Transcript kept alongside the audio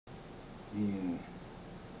He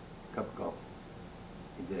cup of coffee.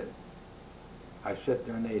 He did. I sat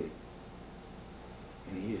there and ate it.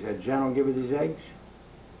 And he said, General, give you these eggs?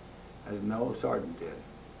 I said, no, Sergeant did.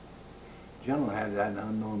 General had that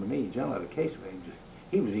unknown to me. General had a case of eggs.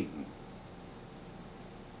 He was eating.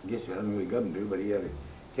 I guess he hadn't really got him to, but he had a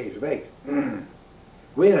case of eggs.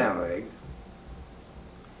 We didn't have no eggs.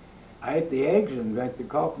 I ate the eggs and drank the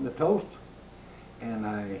coffee and the toast, and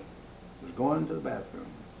I was going to the bathroom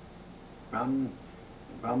from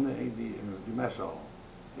the mess hall,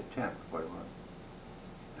 the tent, what it was.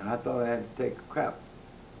 And I thought I had to take a crap.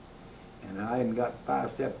 And I hadn't got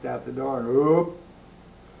 5 steps out the door, and whoop,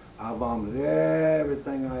 I vomited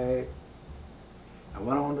everything I ate. I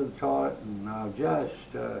went on to the toilet, and I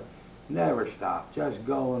just never stopped, just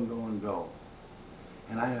go and go and go.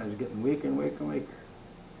 And I was getting weaker and weaker and weaker.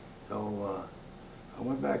 So I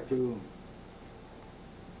went back to,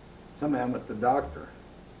 somehow I went to the doctor.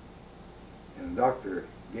 And the doctor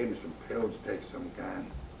gave me some pills to take of some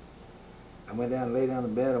kind. I went down and lay down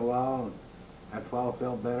in bed a while, and after a while I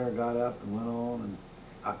felt better, got up and went on, and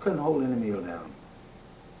I couldn't hold any meal down.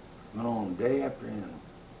 Went on day after end.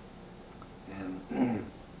 And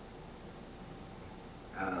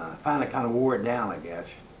finally kind of wore it down, I guess,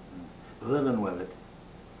 living with it.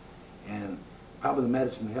 And probably the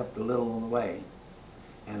medicine helped a little on the way.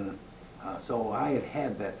 And so I had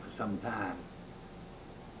had that for some time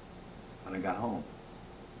when I got home.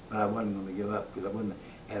 But I wasn't going to give up, because I wouldn't,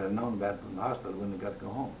 had I known about it from the hospital, I wouldn't have got to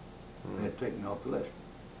go home. They had taken me off the list.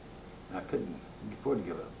 And I couldn't afford to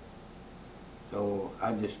give up. So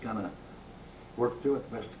I just kind of worked through it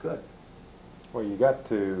the best I could. Well, you got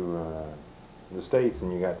to the States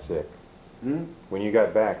and you got sick. Hmm? When you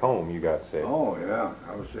got back home, you got sick. Oh, yeah.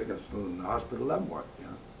 I was sick. I was in the hospital in Leavenworth, you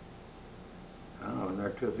know. I don't know, I was there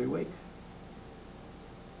 2 or 3 weeks.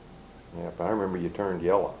 Yeah, but I remember you turned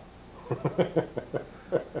yellow.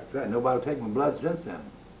 That's right. Nobody will take my blood since then.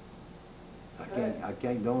 I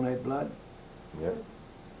can't donate blood. Yep.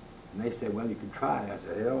 And they said, well, you can try. I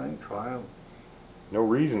said, hell, I ain't try. No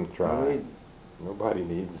reason to try. No reason. Nobody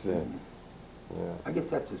needs it. Yeah. I guess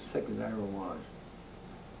that's as sick as I ever was.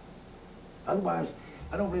 Otherwise,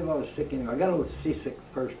 I don't believe I was sick anyway. I got a little seasick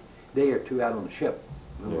the first day or 2 out on the ship.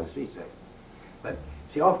 A little seasick. But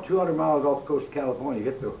see, off 200 miles off the coast of California, you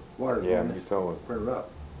hit the water. Yeah, you told me. Pretty rough.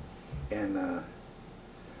 And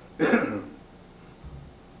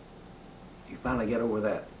you finally get over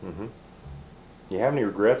that. Mm-hmm. You have any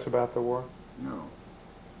regrets about the war? No.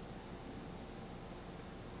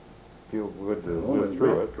 Feel good to live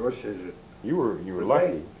through it. Of course, is it. You were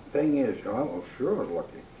lucky. Thing is, I'm sure I was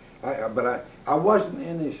lucky. But I wasn't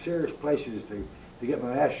in these serious places to get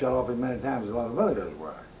my ass shot off as many times as a lot of others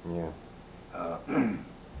were. Yeah.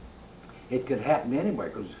 It could happen anyway,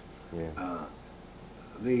 because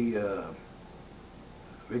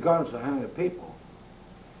regardless of how many people,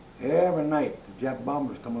 every night the Jap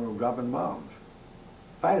bombers coming over dropping bombs,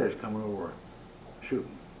 fighters coming over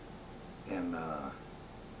shooting, and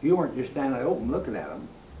you weren't just standing there open looking at them.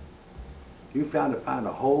 You found to find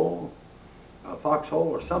a hole, a foxhole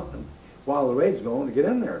or something, while the raid's going to get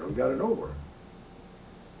in there to get it over.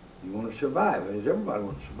 You want to survive, as everybody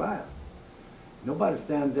wants to survive. Nobody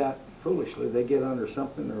stands out foolishly. They get under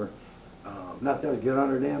something, or nothing else, get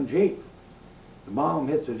under a damn Jeep. The bomb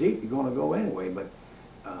hits a Jeep, you're going to go anyway, but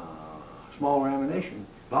smaller ammunition,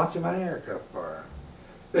 lots of anti-aircraft fire.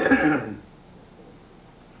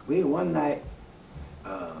 We, one night,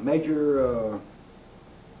 Major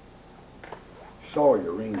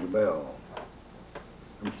Sawyer rings a bell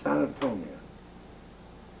from San Antonio.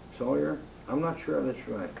 Sawyer? I'm not sure that's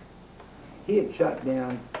right. He had shot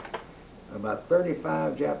down about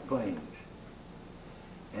 35 Jap planes,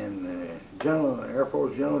 and the Air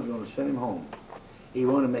Force General was going to send him home. He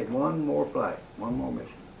wanted to make one more flight, one more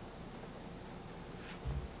mission.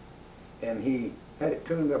 And he had it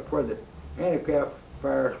tuned up where the anti-aircraft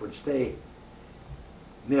fires would stay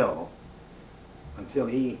nil until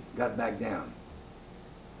he got back down.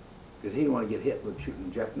 Because he didn't want to get hit with shooting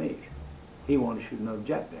the Japanese. He wanted to shoot another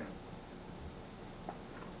Jap down.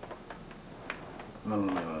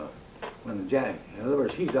 When the Jap, in other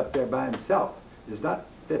words, he's up there by himself. There's not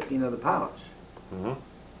 15 other pilots. Mm-hmm.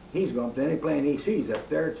 He's going up to any plane he sees up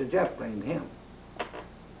there, it's a Jap plane to him.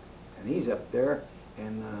 And he's up there,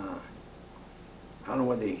 and I don't know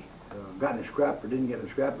whether he got in a scrap or didn't get in a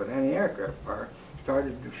scrap, but anti-aircraft fire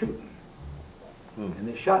started shooting. And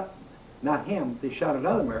they shot, not him, they shot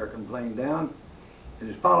another American plane down, and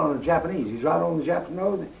was following the Japanese. He's right on the Japanese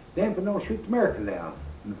nose, damn if no shoot the American down.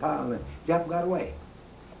 And the Jap got away.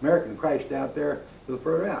 American crashed out there a little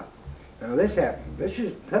further out. Now this happened. This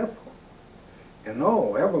is pitiful. And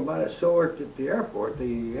no, everybody saw it at the airport,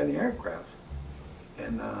 the aircrafts.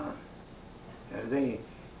 And they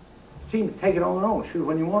seemed to take it on their own, shoot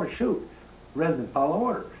when you want to shoot, rather than follow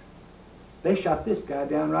orders. They shot this guy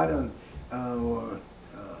down right on,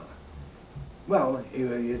 well, he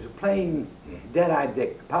was a plain dead-eye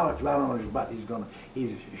Dick. The pilot's right on his butt. He's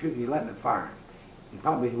shooting, he's letting it fire him. He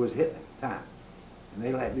probably was hitting at the time. And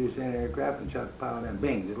they let loose an aircraft and shot the pilot and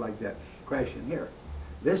bing, just like that, crashing here.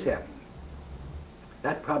 This happened.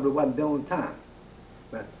 That probably wasn't the only time.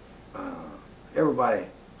 But everybody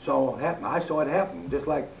saw it happen. I saw it happen, just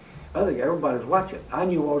like everybody was watching. I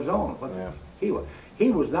knew what was on. Yeah.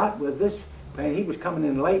 He was not with this plane. He was coming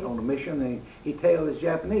in late on the mission, and he tailed his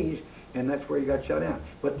Japanese, and that's where he got shot down.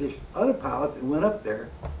 But this other pilot that went up there,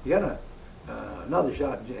 he got another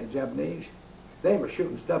shot at Japanese. They were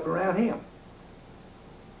shooting stuff around him.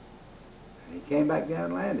 And he came back down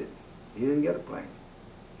and landed. He didn't get a plane.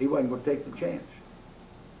 He wasn't going to take the chance.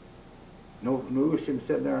 No was him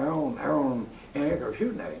sitting there, our own aircraft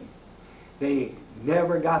shooting at him. They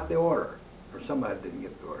never got the order, or somebody didn't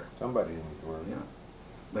get the order. Somebody didn't get the order. Yeah.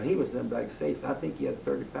 But he was in the United States. I think he had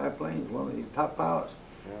 35 planes, one of the top pilots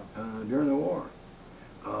during the war.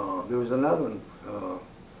 There was another one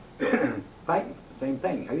fighting, the same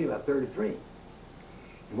thing. I think about 33.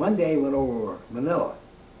 And one day he went over Manila.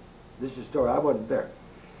 This is the story. I wasn't there.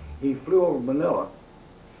 He flew over Manila.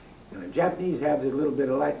 And the Japanese have this little bit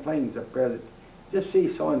of light planes up there that just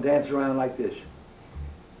seesaw and dance around like this.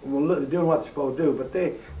 Well, doing what they're supposed to do, but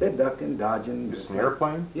they're ducking, dodging. Just an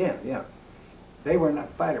airplane? Yeah, yeah. They were not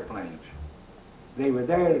fighter planes. They were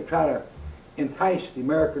there to try to entice the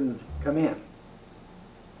Americans to come in.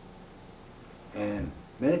 And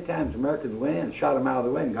many times Americans went in, shot them out of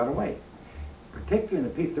the way, and got away. Particularly in the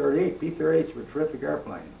P-38. P-38s were a terrific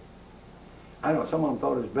airplane. I know some of them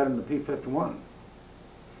thought it was better than the P-51.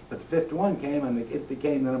 But the 51 came, and it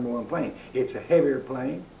became the #1 plane. It's a heavier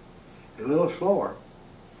plane, a little slower,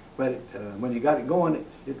 but when you got it going,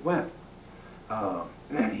 it went.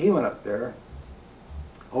 He went up there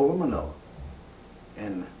over Manila,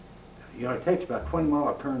 and you know, it takes about 20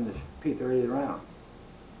 miles to turn this P-38 around.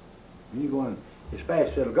 And you're going as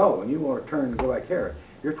fast as it'll go, and you want to turn and go back here.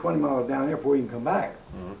 You're 20 miles down there before you can come back.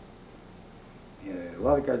 A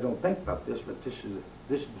lot of guys don't think about this, but this is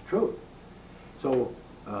the truth. So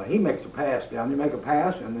he makes a pass down. You make a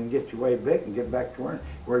pass, and then get your way back and get back to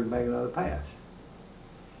where you make another pass.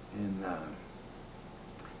 And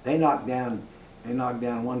they knocked down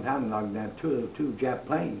one time. They knocked down two Jap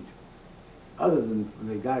planes. Other than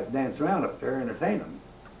the guys dance around up there and entertain them,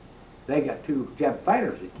 they got 2 Jap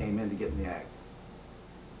fighters that came in to get in the act.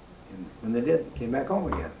 And when they did, they came back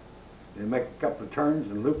home again. They make a couple of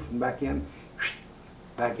turns and loops and back in.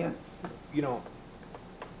 You know,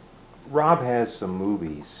 Rob has some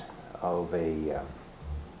movies of a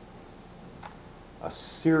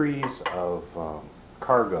series of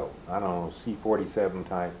cargo, I don't know, C-47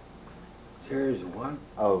 type. Series of what?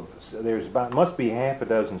 There's must be half a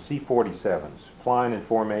dozen C-47s flying in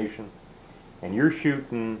formation, and you're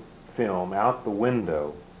shooting film out the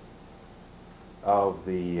window of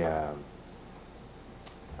the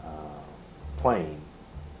plane,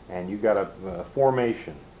 and you got a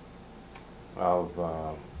formation of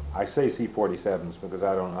I say C-47s because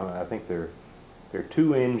I think they're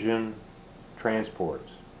 2-engine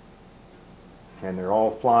transports, and they're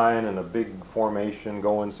all flying in a big formation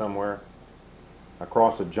going somewhere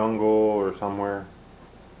across a jungle or somewhere.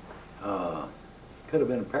 Could have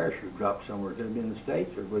been a parachute drop somewhere. Could have been in the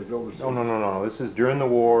States, or was it overseas? No. This is during the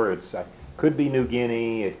war. It's could be New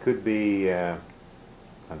Guinea. It could be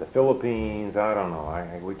the Philippines. I don't know.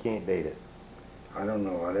 We can't date it. I don't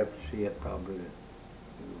know. I'd have to see it probably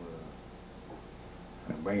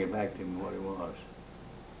to bring it back to me what it was.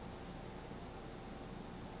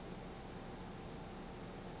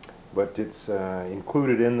 But it's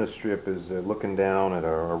included in the strip is looking down at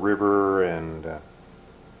a river, and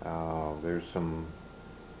there's some,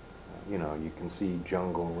 you know, you can see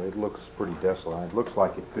jungle. It looks pretty desolate. It looks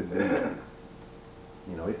like it could be,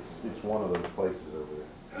 you know, it's one of those places over there.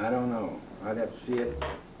 I don't know. I'd have to see it.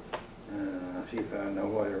 See if I know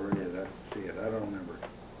whatever it is. I'd have to see it. I don't remember.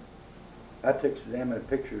 I took some damn many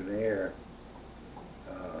pictures in the air.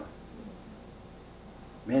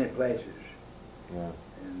 Many places. Yeah.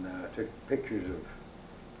 And took pictures of,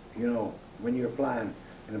 you know, when you're flying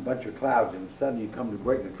in a bunch of clouds and suddenly you come to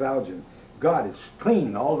break the clouds and God, it's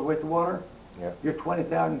clean all the way to the water. Yeah. You're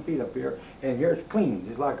 20,000 feet up here and here it's clean,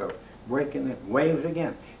 just like a breaking the waves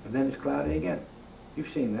again, and then it's cloudy again.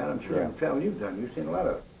 You've seen that, I'm sure. Yeah. I'm telling you've done. You've seen a lot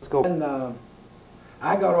of it. Let's go. And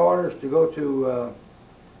I got orders to go to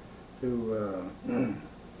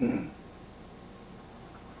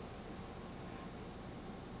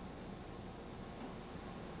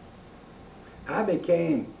I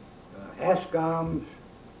became ASCOM's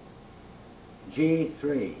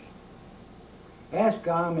G3.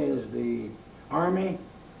 ASCOM is the Army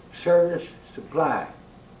Service Supply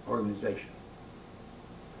Organization.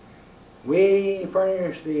 We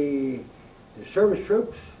furnish the service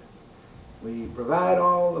troops. We provide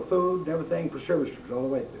all the food and everything for service troops all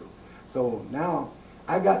the way through. So now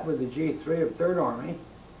I got with the G3 of 3rd Army,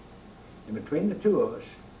 and between the two of us,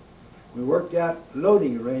 we worked out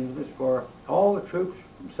loading arrangements for all the troops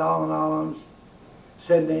from Solomon Islands,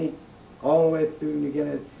 Sydney, all the way through New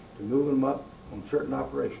Guinea to move them up on certain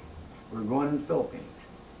operations. We were going in the Philippines.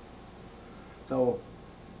 So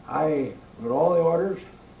I wrote all the orders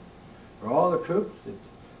for all the troops that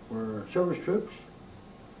were service troops,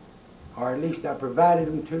 or at least I provided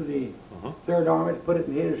them to the 3rd Army to put it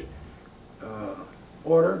in his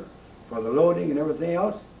order for the loading and everything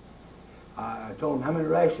else. I told him how many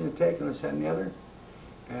rations to take and this and the other.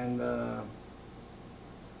 And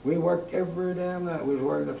we worked every damn night. We was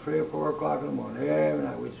working at 3 or 4 o'clock in the morning. Every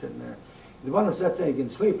night we was sitting there. There wasn't such thing as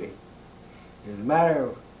getting sleepy. It was a matter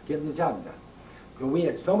of getting the job done. So we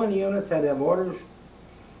had so many units, had to have orders,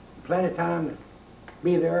 plenty of time to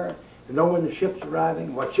be there, to know when the ship's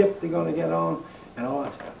arriving, what ship they're going to get on, and all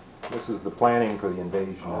that stuff. This is the planning for the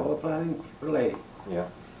invasion. All the planning for the lady. Yeah.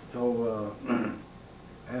 So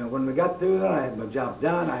and when we got through that, I had my job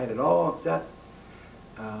done. I had it all set.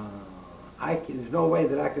 There's no way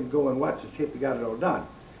that I could go and watch and see if they got it all done.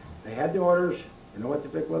 They had the orders. You know what to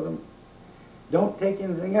pick with them. Don't take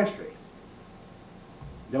anything extra.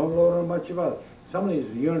 Don't load on a bunch of other. Some of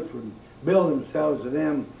these units would build themselves to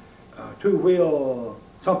them two-wheel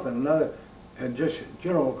something or another, and just,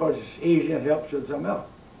 you know, because it's easy and helps with something else.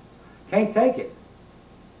 Can't take it.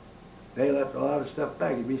 They left a lot of stuff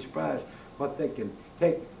back. You'd be surprised what they can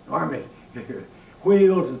take. Army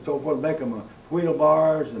wheels and so forth, make them wheel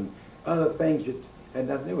bars and other things that had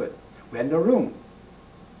nothing to do with it. We had no room.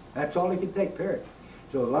 That's all they could take, period.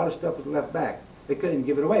 So a lot of stuff was left back. They couldn't even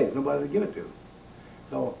give it away. There's nobody to give it to.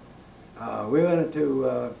 So we went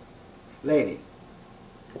into Lady.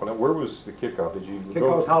 Well, where was the kickoff? Did you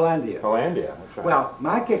Kickoff's Hollandia. Hollandia, that's right. Well,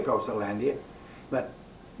 my kickoff's Hollandia, but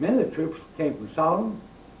many of the troops came from Solomon,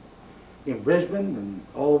 in Brisbane, and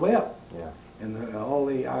all the way up. Yeah. And all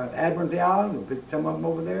the Admiralty Island, we picked some of them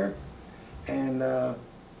over there. And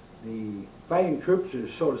the fighting troops,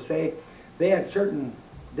 so to say, they had certain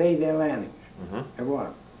day-to-day landings, every one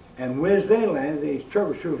of them. And as they landed, these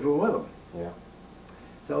service troops were with them. Yeah.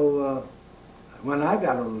 So when I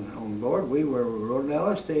got on board, we rode an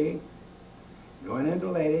LSD, going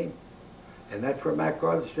into Lady, and that's where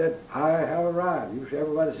MacArthur said, "I have arrived."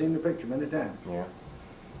 Everybody's seen the picture many times. Yeah.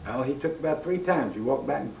 Well, he took about 3 times. He walked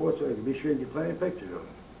back and forth so he could be sure to get plenty of pictures of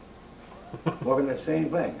him. Walking that same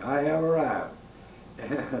thing. "I have arrived."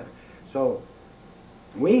 So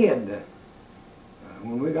we had,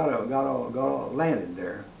 when we got all landed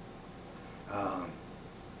there,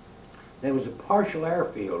 there was a partial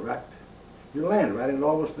airfield right. You land right in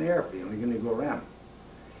almost in the airfield, and you're going to go around.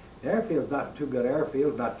 The airfield's not too good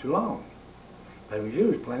airfield, not too long. But it was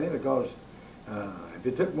used plenty because if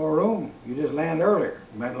you took more room, you just land earlier.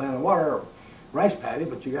 You might land in water or rice paddy,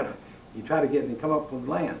 but you try to get and come up with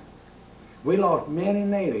land. We lost many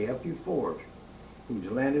Navy F-4s who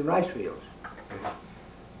just landed in rice fields.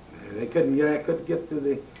 They couldn't get to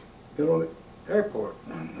the good old airport.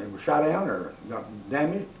 They were shot down or got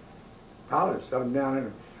damaged. Pilots set them down in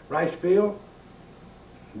a rice field,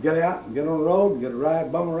 get out and get on the road and get a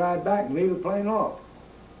ride, bum a ride back and leave the plane off.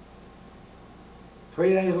 3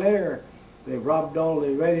 days later, they robbed all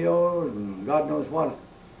the radios and God knows what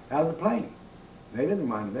out of the plane. They didn't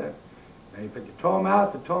mind that. They tore them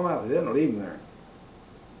out, they didn't leave them there.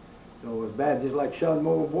 So it was bad, just like shoving them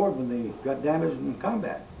overboard when they got damaged in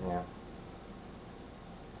combat. Yeah.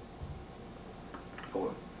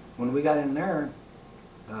 So when we got in there,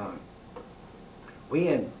 we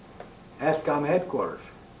had ASCOM headquarters,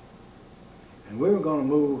 and we were going to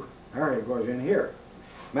move our headquarters in here.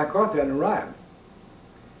 MacArthur hadn't arrived,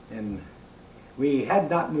 and we had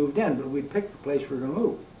not moved in, but we picked the place we were going to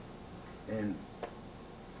move. And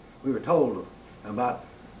we were told about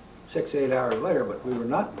 6 or 8 hours later, but we were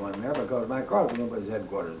not going there because MacArthur knew about his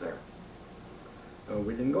headquarters there. So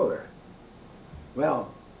we didn't go there.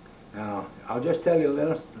 Well, now, I'll just tell you a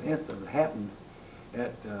little incident that happened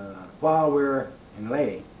while we were in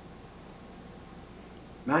Lady.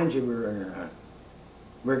 Mind you, we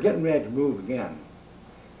were getting ready to move again.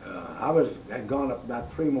 I'd gone up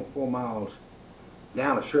about 3 or 4 miles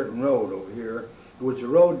down a certain road over here. It was the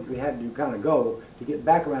road we had to kind of go to get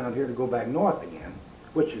back around here to go back north again,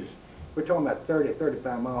 which is, we're talking about 30,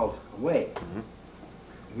 35 miles away.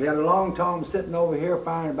 We had a long tom sitting over here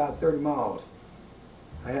firing about 30 miles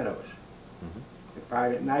ahead of us. They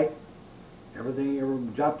fired at night. Everything, every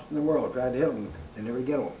drops in the world tried to hit them. They never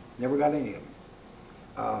get them. Never got any of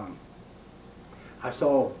them. I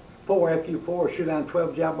saw 4 Fu-4 shoot down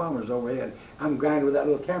 12 Jap bombers overhead. I'm grinding with that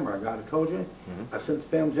little camera I got. I told you. I sent the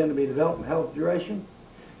films in to be developed and held duration.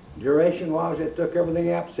 Duration was it took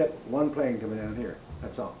everything out except one plane coming down here.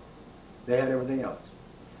 That's all. They had everything else.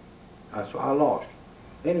 So I lost.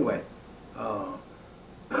 Anyway,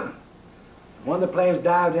 one of the planes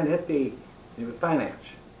dived and hit the finance.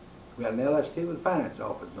 We had an LST with the finance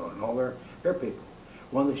office on it and all their people.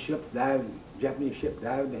 One of the ships dived, Japanese ship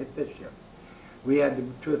dived and hit this ship. We had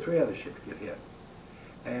 2 or 3 other ships get hit.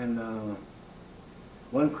 And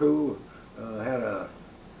one crew had a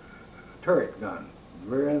turret gun.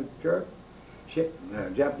 Rear end of the turret,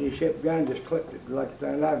 Japanese ship gun just clipped it like it's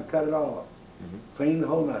alive and cut it all off. Cleaned the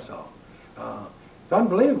whole mess off. It's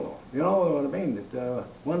unbelievable, you know what I mean, that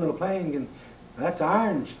one little plane can, that's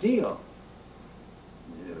iron and steel.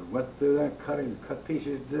 It went through that, cut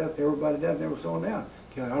pieces to death, everybody dead, they were slowing down.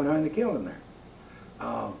 I don't know how they killed in there.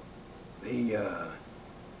 The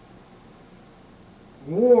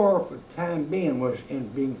war for the time being was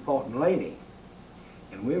being fought in Leyte,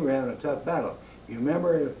 and we were having a tough battle. You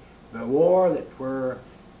remember the war where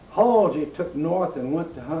Halsey took north and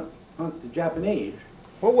went to hunt the Japanese.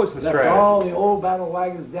 What was the strategy? Left all the old battle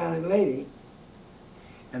wagons down in Leyte,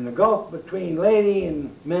 and the gulf between Leyte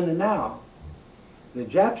and Mindanao. The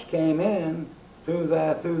Japs came in through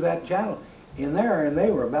that channel in there, and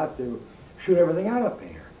they were about to shoot everything out up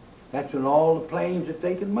here. That's when all the planes that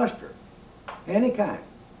they could muster, any kind,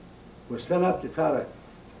 was sent up to try to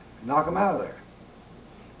knock them out of there.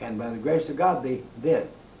 And by the grace of God, they did.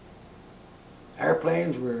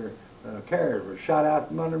 Airplanes were, carriers were shot out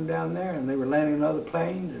from under them down there, and they were landing on other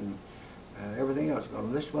planes and everything else. Well,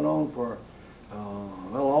 this went on for,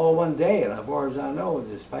 well, all one day, and as far as I know,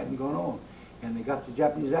 this fighting going on. And they got the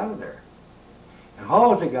Japanese out of there. And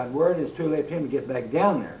Halsey got word it's too late for him to get back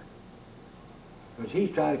down there. Because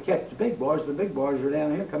he's trying to catch the big boys. The big boys are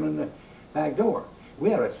down here coming in the back door.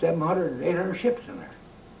 We had 700, 800 ships in there.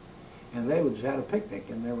 And they just had a picnic,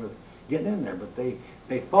 and they were getting in there. But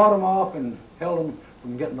they fought them off and held them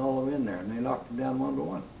from getting all of them in there, and they knocked them down one by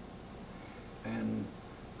one. And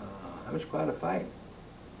that was quite a fight.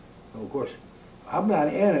 So, of course, I'm not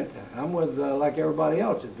in it. I'm with, like everybody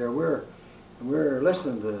else out there. We're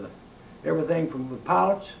listening to everything from the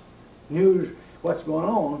pilots, news, what's going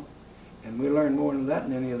on, and we learn more than that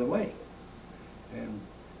in any other way. And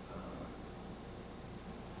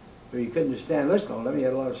so you couldn't just stand listening to them. You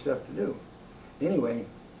had a lot of stuff to do. Anyway.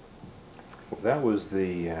 Well, that was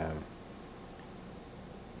the...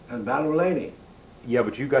 And Battle of Leyte. Yeah,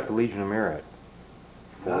 but you got the Legion of Merit.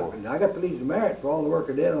 I got the Legion of Merit for all the work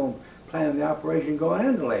I did on planning the operation going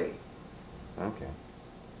into Leyte. Okay.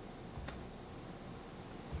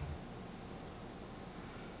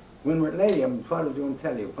 When we're at Leyte, I'm going to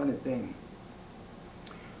tell you a funny thing.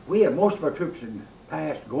 We had most of our troops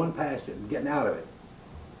going past it and getting out of it.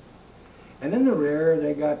 And in the rear,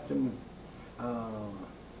 they got some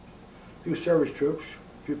few service troops,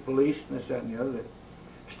 a few police, and this, that, and the other that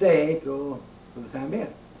stay till for the time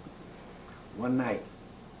being. One night,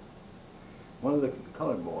 one of the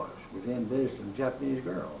colored boys was in visiting a Japanese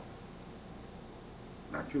girl.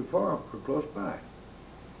 Not too far, we're close by.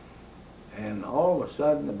 And all of a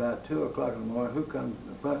sudden, about 2 o'clock in the morning, who comes to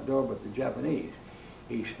the front door but the Japanese?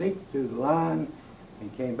 He sneaked through the line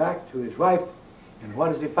and came back to his wife, and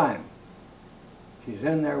what does he find? She's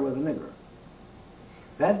in there with a nigger.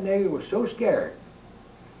 That nigger was so scared,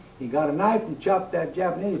 he got a knife and chopped that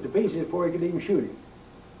Japanese to pieces before he could even shoot him.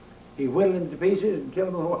 He whittled him to pieces and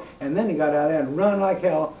killed him, and then he got out there and run like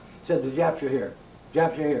hell, said, the Japs are here.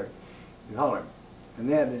 Japs are here. He hollered. And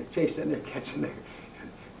they had to chase that nigger, catch him there.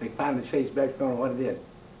 They finally chased back, don't know what he did.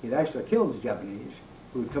 He'd actually killed the Japanese,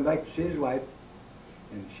 who would come back to see his wife,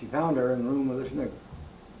 and she found her in the room with this nigger.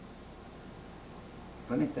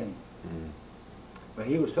 Funny thing. But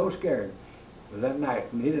he was so scared with that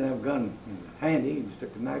knife, and he didn't have a gun handy, he just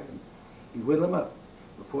took the knife and he whittled him up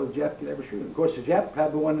before the Jap could ever shoot him. Of course, the Jap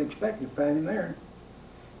probably wasn't expecting to find him there.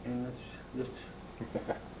 And that's just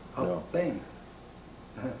a thing.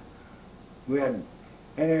 We had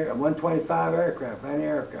a 125 aircraft,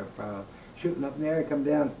 anti-aircraft, shooting up in the air, come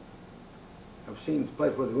down. I've seen this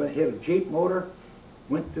place where they went, hit a Jeep motor,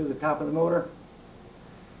 went through the top of the motor,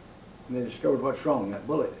 and they discovered what's wrong. That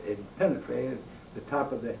bullet, it penetrated the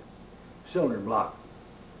top of the cylinder block.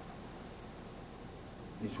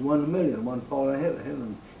 It's 1 in a million, one falling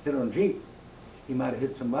hit on a Jeep. He might have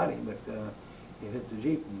hit somebody, but he hit the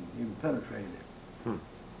Jeep and even penetrated it.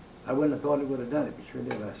 I wouldn't have thought he would have done it, but sure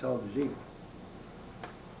did. I saw the zeal.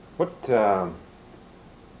 What,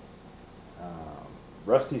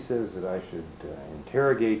 Rusty says that I should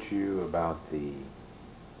interrogate you about the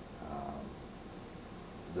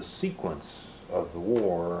sequence of the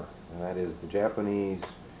war, and that is the Japanese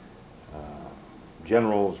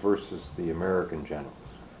generals versus the American generals.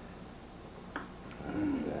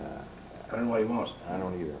 And, I don't know what he wants. I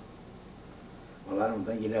don't either. Well, I don't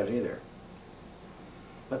think he does either.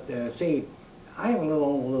 But see, I have a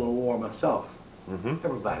little war myself. Mm-hmm.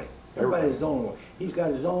 Everybody has his own war. He's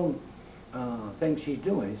got his own things he's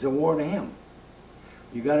doing. It's a war to him.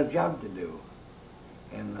 You got a job to do,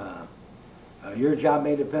 and your job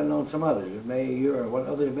may depend on some others. It may what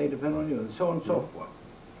others may depend on you, and so on and so forth.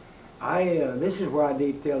 This is where I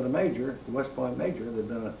detailed the major, the West Point major, that'd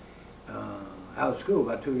been out of school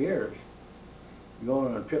about 2 years,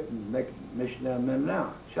 going on a trip and make a mission down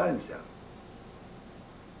Mindanao. Shot himself.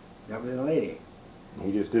 That was a lady.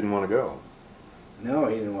 He just didn't want to go. No,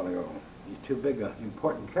 he didn't want to go. He's too big an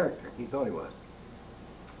important character. He thought he was.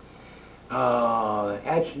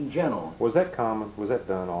 Adjutant General. Was that common? Was that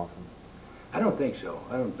done often? I don't think so.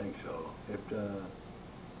 I don't think so.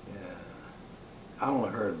 I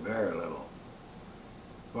only heard very little.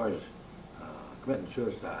 As far as committing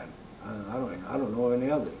suicide, I don't know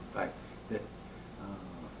any other fact that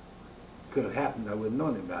could have happened. I wouldn't know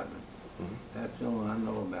anything about it. Mm-hmm. That's the only I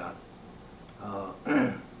know about.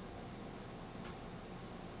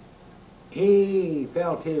 He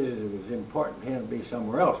felt it was important for him to be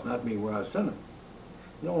somewhere else, not be where I sent him.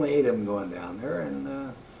 There's only 8 of them going down there,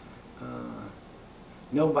 and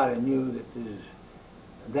nobody knew that there's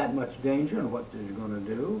that much danger and what they're going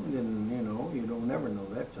to do. And you know, you don't never know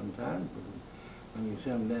that sometimes. But when you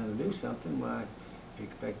send them down to do something, why, you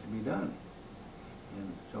expect it to be done.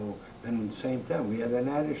 And so, then at the same time, we had an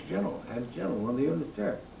adjutant general, one of the units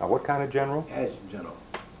there. Now, what kind of general? Adjutant general.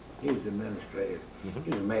 He was administrative. Mm-hmm.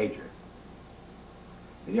 He was a major.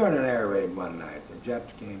 During an air raid one night, the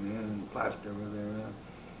Japs came in and plastered over there.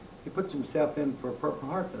 He puts himself in for a Purple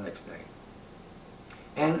Heart the next day.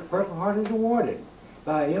 And Purple Heart is awarded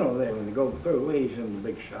by, you know, when they go through, he's in the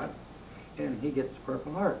big shot, and he gets the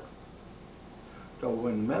Purple Heart. So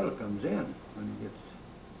when the medal comes in, when he gets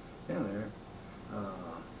in there,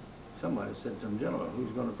 somebody said to some general,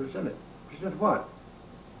 who's going to present it? Present what?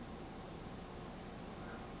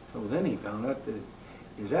 So then he found out that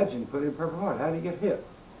his adjutant put in Purple Heart. How did he get hit?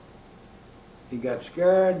 He got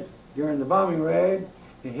scared during the bombing raid.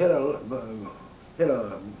 He hit the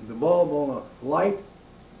bulb on a light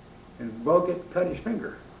and broke it, cut his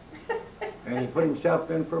finger. And he put himself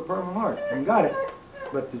in for a Purple Heart and got it.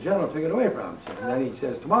 But the general took it away from him. And then he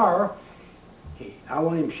says, tomorrow, I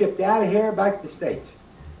want him shipped out of here back to the States.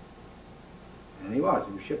 And he was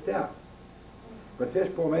shipped out. But this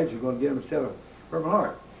poor major's going to get himself a Purple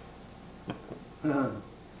Heart.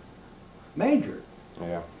 Major.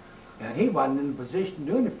 Yeah. And he wasn't in a position to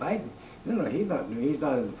do any fighting. You know, he's not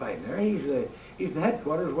in the fighting there. He's the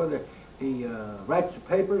headquarters where he writes the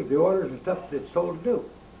papers, the orders and stuff that's told to do.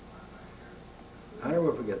 I never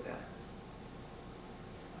will forget that.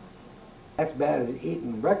 That's bad as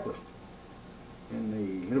eating breakfast in the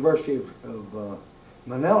University of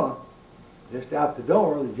Manila. Just out the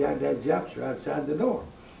door, the Japs are outside the door.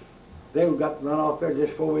 They got to run off there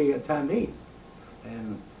just before we had time to eat.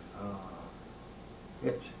 And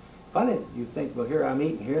it's funny, you think, well, here I'm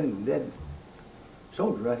eating here, and the dead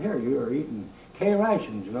soldier right here, you are eating K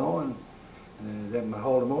rations, you know, and they might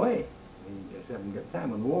hold them away. You just haven't got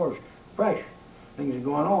time. When the war's fresh, things are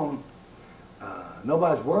going on,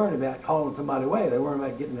 nobody's worried about calling somebody away. They're worried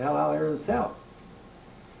about getting the hell out of there themselves.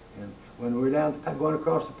 And when we were going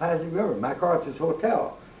across the Pasig River, MacArthur's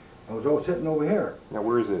Hotel, I was all sitting over here. Now,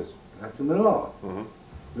 where is this? That's the Manila.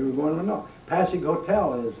 Mm-hmm. We were going to Manila. Pasig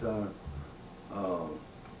Hotel is,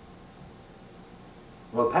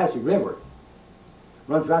 well, the Pasig River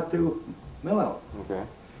runs right through Manila. Okay.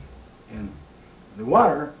 And the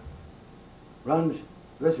water runs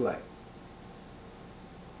this way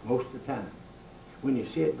most of the time. When you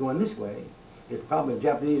see it going this way, it's probably a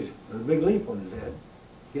Japanese with a big leaf on his head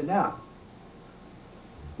getting out.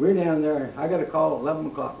 We're down there. I got a call at 11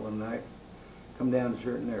 o'clock one night, come down to a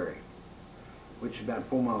certain area, which is about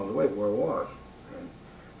 4 miles away from where it was. And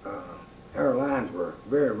our lines were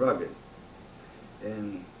very rugged.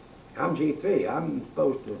 And I'm G3. I'm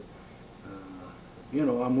supposed to, you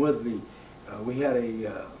know, I'm with the, we had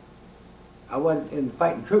I wasn't in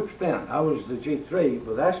fighting troops then. I was the G3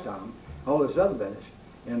 with ASCOM, all this other business.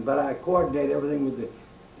 But I coordinated everything with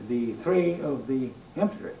the 3 of the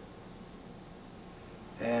infantry.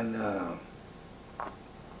 And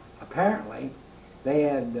apparently, They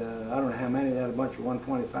had, I don't know how many, they had a bunch of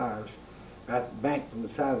 125s got banked from the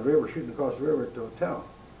side of the river, shooting across the river at the hotel.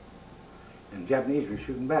 And Japanese were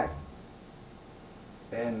shooting back.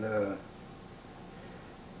 And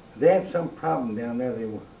they had some problem down there they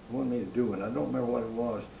wanted me to do, and I don't remember what it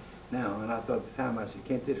was now. And I thought at the time, I said,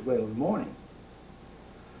 can't this wait till the morning?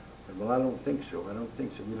 I said, well, I don't think so. I don't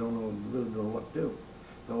think so. We don't know, really don't know what to do.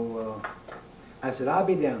 So I said, I'll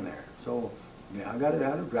be down there. So yeah, I got it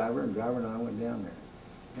out of driver, and driver and I went down there.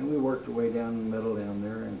 And we worked our way down the middle down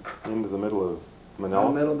there. And into the middle of Manila?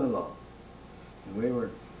 In the middle of Manila. And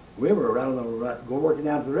we were around go working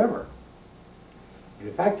down to the river.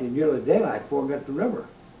 In fact, in the middle of daylight before we got to the river.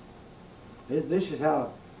 This is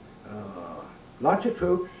how lots of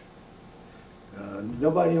troops,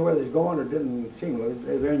 nobody knew where they was going or didn't seem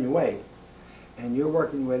they're in your way. And you're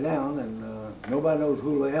working your way down, and nobody knows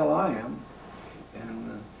who the hell I am.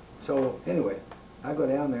 And so, anyway, I go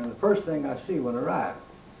down there, and the first thing I see when I arrive,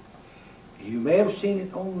 you may have seen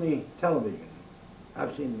it on the television.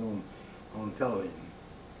 I've seen it on television.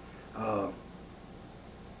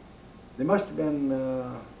 There must have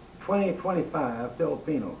been 20, 25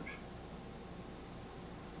 Filipinos.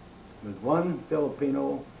 With one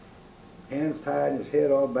Filipino, hands tied, his head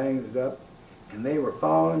all banged up, and they were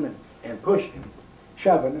following and pushing him,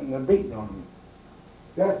 shoving him, and beating on him.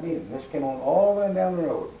 Just beating him. This came on all the way down the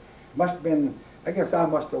road. Must have been, I guess I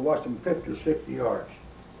must have watched them 50 or 60 yards,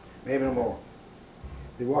 maybe no more.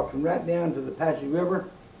 They walked him right down to the Apache River,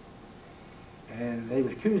 and they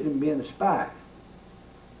was accusing him of being a spy.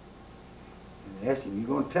 And they asked him, you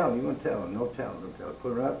going to tell? You going to tell? No tell, no tell.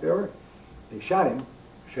 Put him right there. They shot him,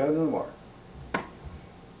 shoved him in the water.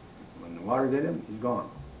 When the water did him, he's gone.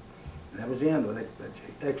 And that was the end of that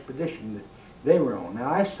expedition that they were on. Now,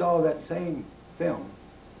 I saw that same film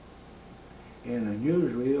in a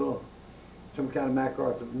newsreel, some kind of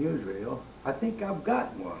MacArthur newsreel. I think I've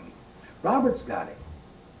got one. Robert's got it.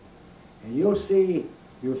 And you'll see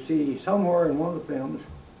somewhere in one of the films,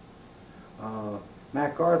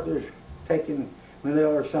 MacArthur's taking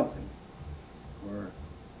Manila or something. Or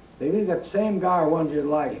they either got the same guy or one just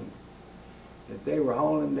like him. That they were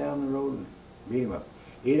hauling him down the road and beat him up.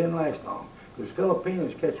 He didn't last long. Because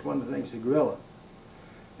Filipinos catch one of the things, the gorilla.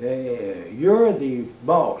 You're the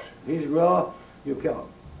boss. If he's a gorilla, you kill him.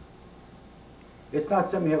 It's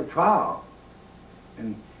not something you have a trial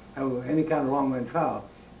and have any kind of long-run trial.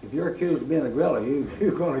 If you're accused of being a gorilla,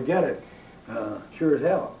 you're going to get it, sure as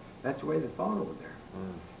hell. That's the way they fought over there.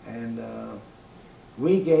 And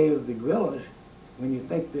we gave the guerrillas, when you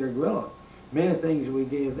think they're a guerrilla, many things we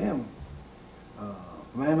gave them,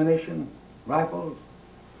 ammunition, rifles,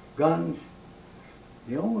 guns.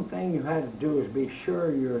 The only thing you had to do is be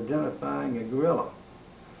sure you're identifying a guerrilla.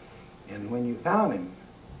 And when you found him,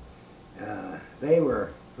 they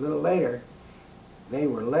were, a little later, they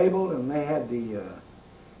were labeled and they had the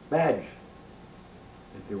badge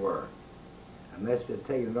that they were. Unless they'd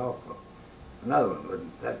taken it off another one,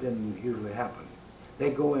 but that didn't usually happen. They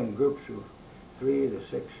go in groups of 3 to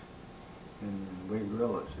 6 and we're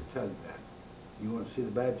guerrillas that tell you that. You want to see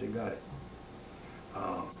the badge, they got it.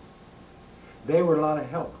 They were a lot of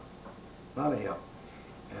help,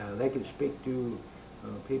 they could speak to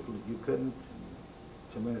people that you couldn't, and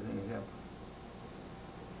so many things happened.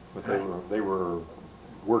 But they were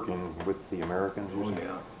working with the Americans, you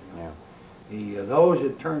said? Yeah. Those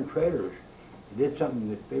that turned traitors did something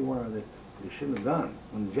that they shouldn't have done.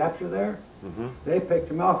 When the Japs were there, they picked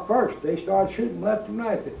them off first. They started shooting left and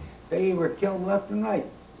right. They were killing left and right.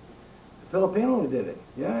 The Filipinos did it.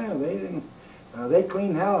 Yeah, they didn't. They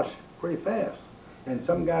cleaned house pretty fast, and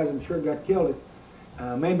some guys I'm sure got killed.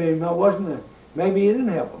 Maybe it wasn't. Maybe he didn't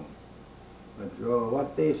help them,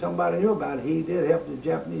 but somebody knew about it. He did help the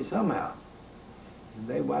Japanese somehow. And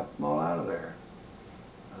they wiped them all out of there.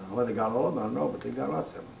 Well, they got all of them, I don't know, but they got lots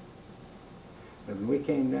of them. But when we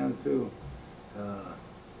came down through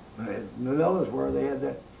Manila's where they had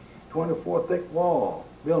that 24 thick wall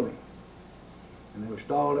building, and they were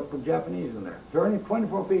stalled up with Japanese in there.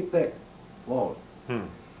 24 feet thick walls.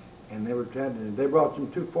 And they brought some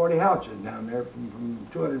 240 howitzers down there from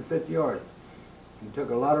 250 yards and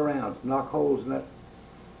took a lot of rounds, knocked holes in that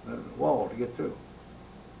wall to get through.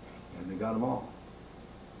 And they got them all.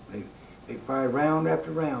 They fired round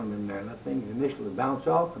after round in there. That thing initially would bounce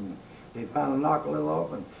off, and they finally knock a little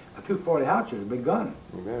off. And a 240 howitzer is a big gun.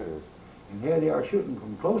 You bet it is. And here they are shooting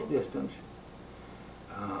from close distance,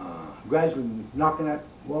 gradually knocking that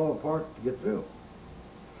wall apart to get through.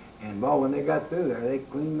 And well, when they got through there, they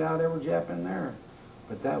cleaned out every Jap in there.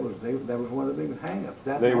 But that was one of the big hang-ups.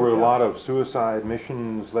 There were a lot of suicide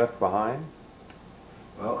missions left behind?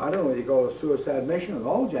 Well, I don't know what you call a suicide mission.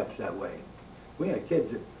 All Japs that way. We had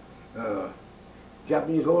kids that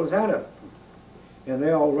Japanese hold his hat up, and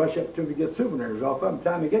they all rush up to him to get souvenirs off of him.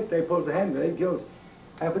 Time they get there, he pulls the hand grenade, kills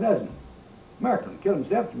half a dozen. American killed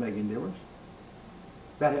himself to make any difference.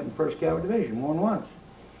 That happened in 1st Cavalry Division more than once.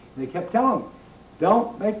 And they kept telling him,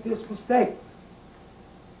 don't make this mistake.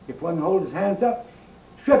 If one holds his hands up,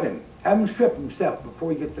 strip him. Have him strip himself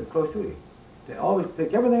before he gets up close to you. They always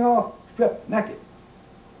take everything off, strip, naked.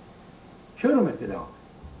 Shoot him if they don't.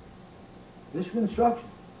 This is instruction.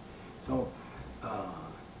 So,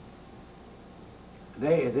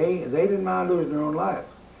 they didn't mind losing their own lives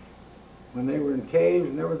when they were in caves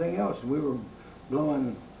and everything else. We were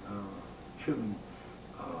blowing, shooting.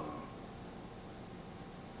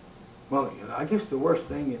 Well, I guess the worst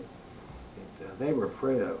thing that they were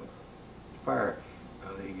afraid of fire,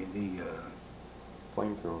 the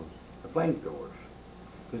Flamethrowers. the flamethrowers,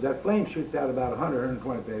 because that flame shoots out about 100,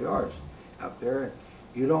 125 yards out there.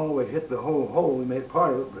 You don't always hit the whole hole. We made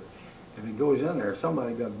part of it, but if it goes in there,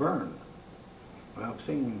 somebody got burned. Well, I've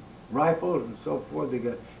seen rifles and so forth. They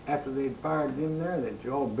got after they'd fired in there, they'd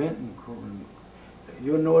all bent and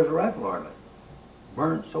you wouldn't know it was a rifle hardly.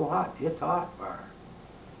 Burnt so hot, it's hot fire.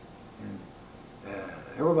 And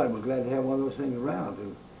everybody was glad to have one of those things around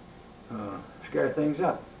to scare things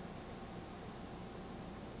up.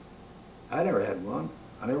 I never had one.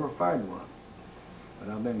 I never fired one. But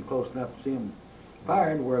I've been close enough to see them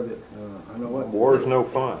fired where that I know what. War's no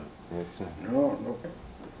fun. It's No.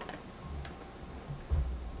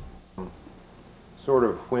 sort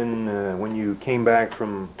of when you came back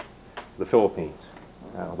from the Philippines.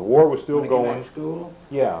 The war was still When I came going. back to school.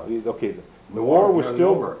 Yeah. Okay. The war was still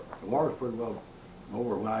over. The war was pretty well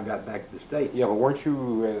over when I got back to the States. Yeah, but weren't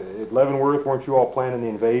you at Leavenworth? Weren't you all planning the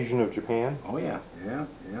invasion of Japan? Oh yeah.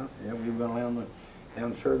 We've been down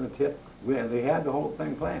the southern tip. They had the whole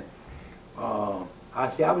thing planned. I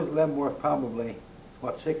was at Leavenworth probably,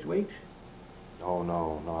 what, 6 weeks? Oh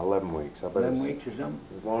no, 11 weeks. I bet 11 it's, weeks or something.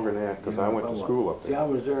 it was longer than that because Yeah, I went to probably. school up See, there. I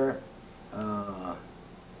was there,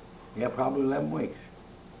 yeah, probably 11 weeks.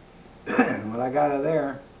 When I got out of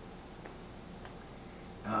there,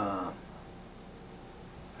 I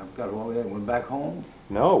forgot what we had. Went back home.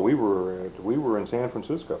 No, we were in San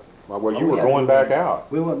Francisco. Well, you Oh, were yeah, going back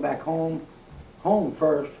out. We went back home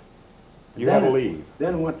first. You had to leave.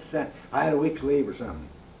 Then went to I had a week's leave or something,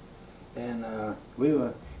 and we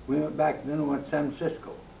went back. Then we went to San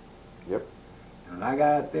Francisco. Yep. And when I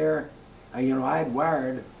got out there, I had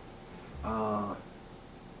wired. I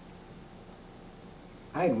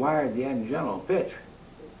had wired the adjutant general Fitch,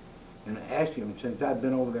 and I asked him since I'd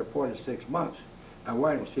been over there 46 months. I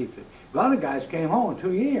wired him to see if a lot of guys came home in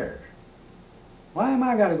 2 years. Why am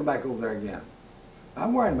I got to go back over there again?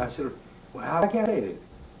 I'm worried him. I said, well, how can't I it?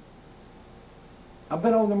 I've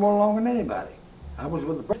been over there more longer than anybody. I was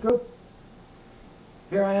with the first group.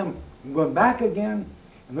 Here I am going back again,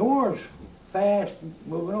 and the war's fast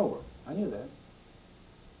moving over. I knew that.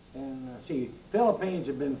 And see, Philippines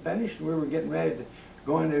had been finished, and we were getting ready to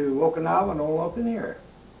go into Okinawa and all up in here.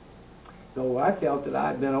 So I felt that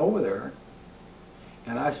I'd been over there,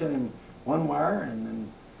 and I sent him one wire, and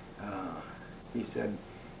then he said,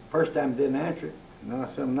 first time didn't answer it, and then I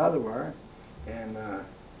sent another wire, and I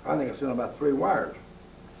think I sent about 3 wires.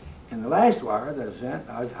 And the last wire that I sent,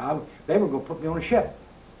 they were going to put me on a ship.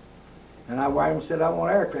 And I wired them and said, I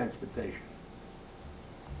want air transportation.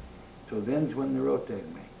 So then's when they rotated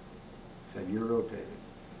me. Said, you're rotated.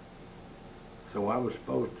 So I was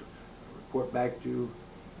supposed to report back to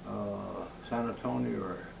San Antonio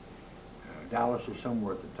or Dallas or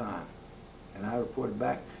somewhere at the time. And I reported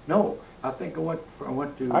back. No, I think I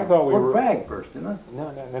went to I thought we Fort were Bragg first, didn't I?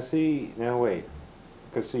 Now wait.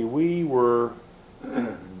 Because see, we were,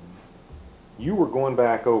 you were going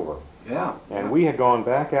back over. Yeah. And we had gone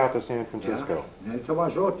back out to San Francisco. Yeah. And so I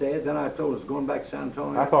was rotated, then I told us going back to San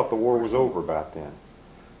Antonio. I thought the war was over about then.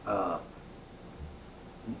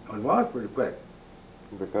 It was pretty quick.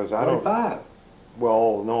 Because I don't... 25.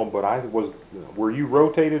 Well, no, but were you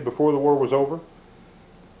rotated before the war was over?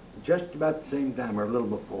 Just about the same time or a little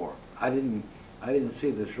before. I didn't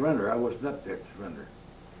see the surrender. I wasn't up there at the surrender.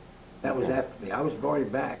 That was after me. I was already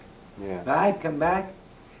back. Yeah. But I'd come back,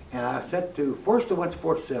 and I said first I went to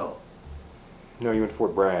Fort Sill. No, you went to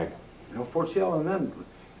Fort Bragg. Fort Sill, and then,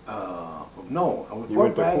 no, I was You Fort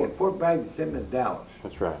went to Bragg, Fort- and Fort Bragg they sent me to Dallas.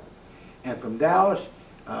 That's right. And from Dallas,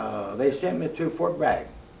 they sent me to Fort Bragg.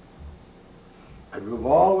 I drove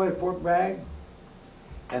all the way to Fort Bragg,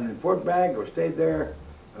 and in Fort Bragg, I stayed there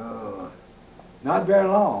not very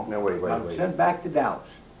long. No, wait. I was sent back to Dallas.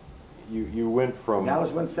 You went from...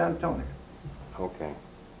 Dallas went to San Antonio. Okay.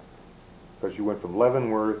 Because you went from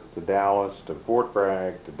Leavenworth to Dallas to Fort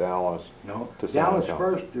Bragg to Dallas No, to San Dallas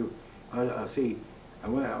Antonio. first to, see, I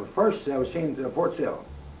was seen to Fort Sill.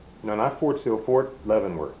 No, not Fort Sill, Fort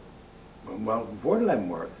Leavenworth. Well, from Fort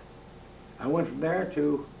Leavenworth. I went from there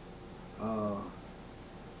to,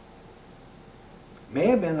 may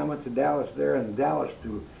have been I went to Dallas there and Dallas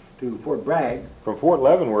to Fort Bragg. From Fort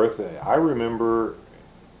Leavenworth, I remember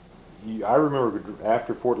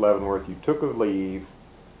after Fort Leavenworth, you took a leave,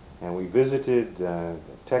 and we visited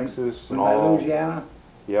Texas and Went by all. Louisiana.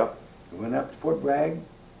 Yep. We went up to Fort Bragg.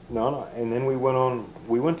 No, and then we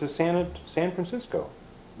went to San Francisco,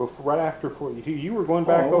 right after you were going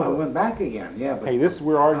back I over. went back again, yeah. But Hey,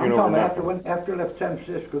 we're arguing I'm over talking nothing. after I left San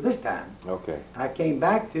Francisco this time. Okay. I came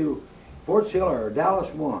back to Fort Sill or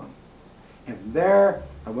Dallas 1. And from there,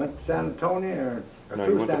 I went to San Antonio or No,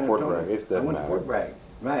 through you went to San Fort Antonio. Bragg. It doesn't I went to matter. Fort Bragg.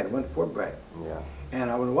 Right, I went to Fort Bragg. Yeah.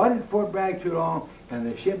 And I wasn't at Fort Bragg too long, and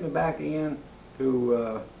they shipped me back again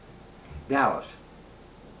to Dallas,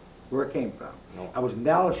 where it came from. No. I was in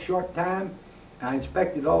Dallas a short time. I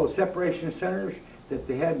inspected all the separation centers that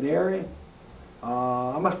they had in the area.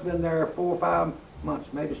 I must have been there 4 or 5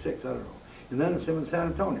 months, maybe 6, I don't know. And then in San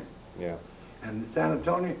Antonio. Yeah. And in San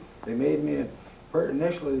Antonio, they made me,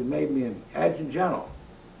 initially they made me an adjutant general.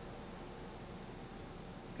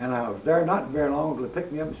 And I was there not very long until they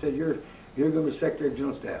picked me up and said, you're going to be Secretary of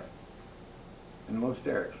General Staff in the most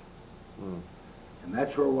areas. Mm. And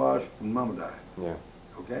that's where I was when Mama died. Yeah.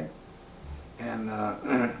 Okay? And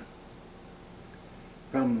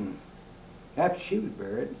from after she was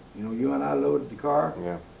buried, you and I loaded the car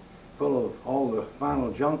Yeah. full of all the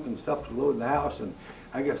final junk and stuff to load in the house, and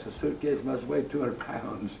I guess the suitcase must have weighed 200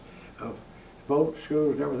 pounds of bolts,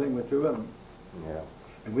 screws, and everything went through them. Yeah.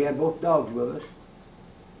 And we had both dogs with us.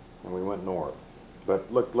 And we went north.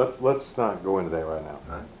 But look, let's not go into that right now.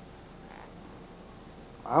 Right.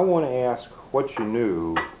 I want to ask what you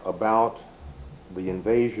knew about the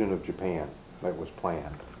invasion of Japan that was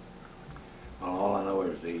planned. Well, all I know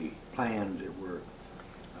is the plans that were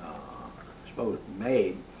supposed to be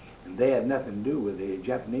made, and they had nothing to do with the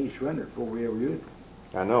Japanese surrender before we ever used them.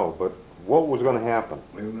 I know, but what was going to happen?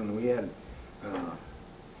 We had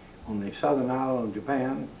on the southern island of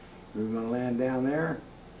Japan, we were going to land down there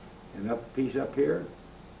and up a piece up here,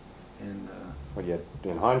 and What, you had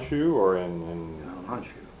in Honshu or in Honshu.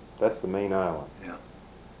 that's the main island. Yeah.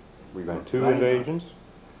 We've had 2 Right. invasions.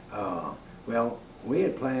 Well, we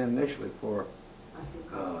had planned initially for,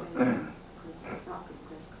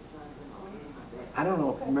 I don't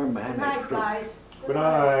know if you remember how Good many night, troops. guys. Good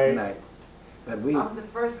night. Tonight. But I'm the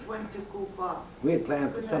first one to goof off. we had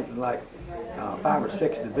planned for something like 5 or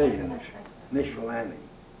 6 divisions, initial landing.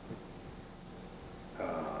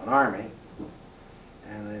 An army,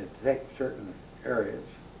 and they protect certain areas.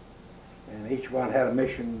 And each one had a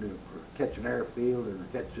mission to catch an airfield or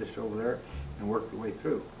catch this over there and work their way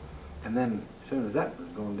through. And then as soon as that was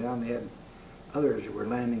going down, they had others that were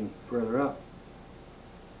landing further up.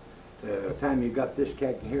 The time you got this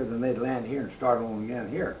captain here, then they'd land here and start on again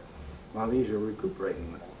here, while these are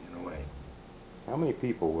recuperating in a way. How many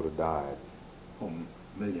people would have died? Oh,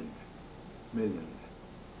 millions, millions.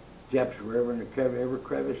 Japs were ever in every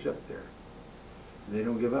crevice up there. They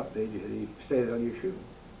don't give up. They stay there till you shoot.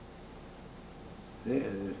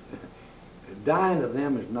 Dying to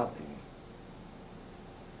them is nothing.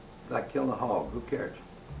 It's like killing a hog. Who cares?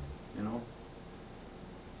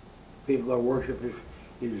 People that worship his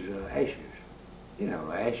ashes.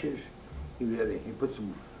 Ashes. He put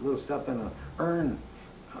some little stuff in an urn.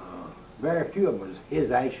 Very few of them was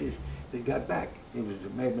his ashes that got back. It was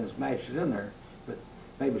maybe some ashes in there, but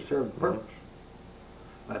maybe served the purpose.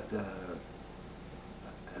 But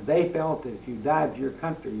they felt that if you died to your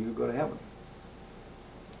country, you would go to heaven.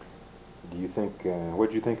 Do you think, what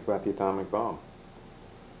did you think about the atomic bomb?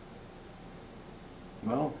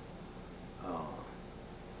 Well,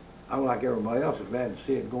 I, like everybody else, was glad to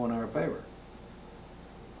see it go in our favor.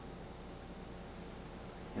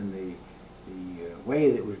 And the way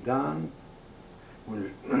that it was done was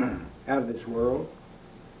out of this world.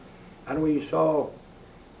 I know you saw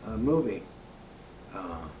a movie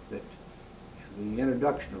that the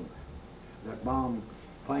introduction of that bomb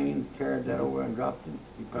plane carried that over and dropped it.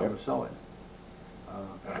 You probably saw it.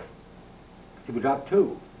 It was dropped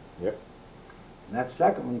 2. Yep. And that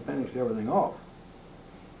second one finished everything off.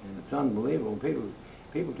 And it's unbelievable.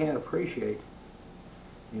 People can't appreciate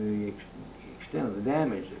the extent of the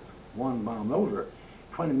damage that one bomb. Those are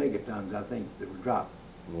 20 megatons, I think, that were dropped.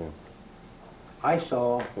 Yeah. I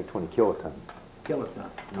saw They're 20 kilotons. kiloton.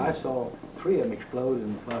 I saw 3 of them explode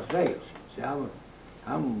in Las Vegas. See,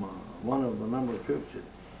 I'm one of the number of troops that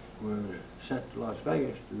were sent to Las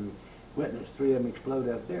Vegas to witnessed 3 of them explode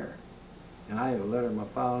out there. And I have a letter in my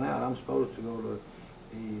file now. I'm supposed to go to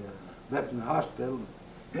the Veterans Hospital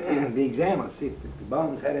and be examined, see if the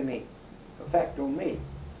bombs had any effect on me.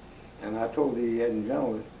 And I told the Adjutant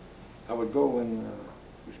General that I would go when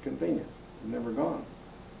it was convenient. I've never gone.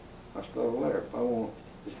 I still have a letter. If I won't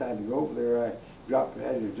decide to go over there, I drop the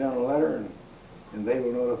Adjutant General a letter, and they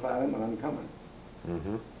will notify them that I'm coming.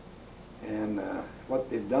 Mm-hmm. And what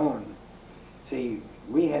they've done, see,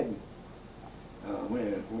 we had,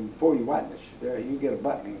 when before you witness, there you get a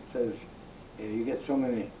button that says you get so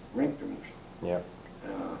many rinktums. Yep.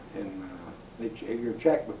 You're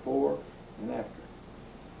checked before and after.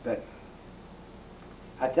 But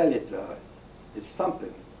I tell you, it's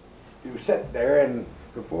something. You sit there, and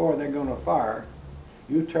before they're going to fire,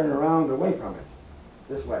 you turn around away from it,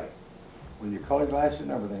 this way, with your color glasses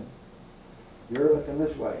and everything. You're looking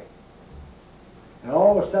this way. And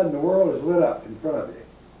all of a sudden the world is lit up in front of you.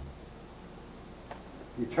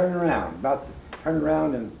 You turn around, about to turn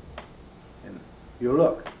around, and you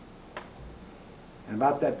look. And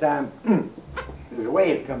about that time, there's a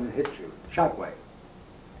wave comes and hits you, shock wave.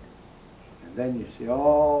 And then you see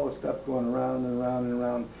all the stuff going around and around and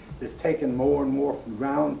around. It's taking more and more from the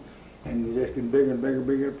ground, and you're just getting bigger and bigger and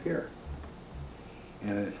bigger up here.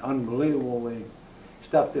 And it's unbelievable the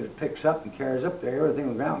stuff that it picks up and carries up there, everything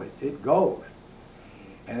on the ground, it goes.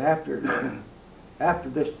 And after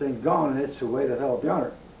this thing's gone, and it's the way to hell up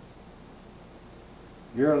yonder,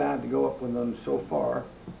 you're allowed to go up with them so far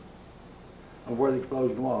of where the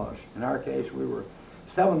explosion was. In our case, we were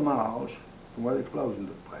 7 miles from where the explosion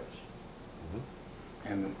took place.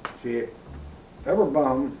 Mm-hmm. And see, every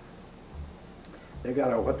bomb, they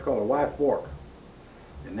got what's called a Y fork.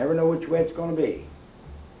 You never know which way it's going to be.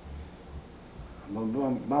 When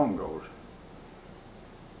the bomb goes,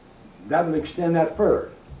 that will extend that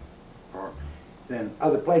further, or than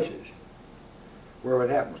other places where it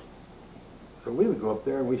happens. So we would go up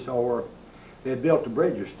there, and we saw where they had built a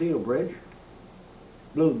bridge, a steel bridge,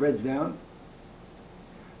 blew the bridge down,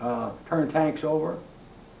 turned tanks over.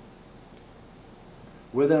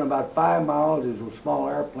 Within about 5 miles, there's a small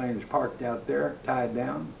airplanes parked out there, tied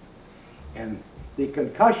down, and the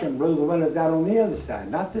concussion blew the windows out on the other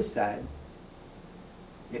side, not this side.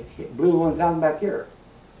 It blew the ones down back here.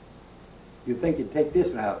 You'd think you'd take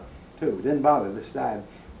this out, too. It didn't bother this side,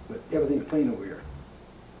 but everything's clean over here.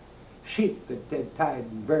 Sheep that they'd tied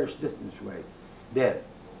in various distance away, dead.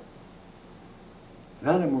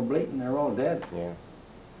 None of them were bleeding, they were all dead. Yeah.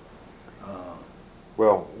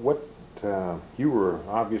 Well, you were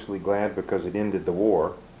obviously glad because it ended the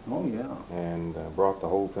war. Oh, yeah. And brought the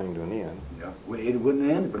whole thing to an end. Yeah. Well, it wouldn't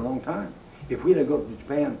have ended for a long time. If we'd have gone to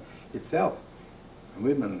Japan itself,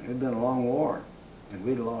 it'd been a long war, and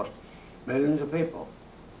we'd have lost millions of people.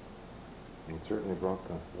 It certainly brought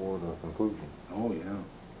the war to a conclusion. Oh, yeah.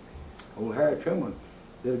 Old Harry Truman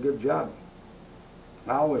did a good job.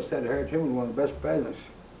 I always said Harry Truman was one of the best presidents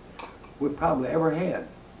we probably ever had.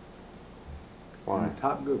 Why? In the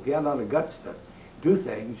top group. He had a lot of guts to do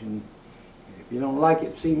things, and if you don't like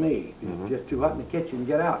it, see me. If Mm-hmm. it's just too hot in the kitchen,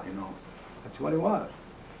 get out, you know. That's what he was.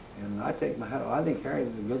 And I take my hat off. I think Harry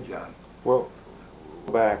did a good job. Well,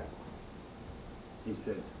 go back. He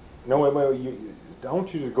said, No, wait, I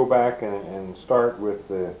want you to go back and start with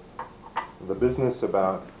the business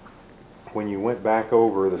about when you went back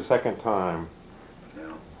over the second time.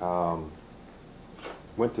 yeah.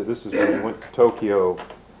 This is when you went to Tokyo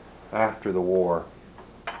after the war.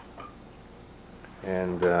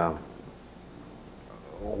 And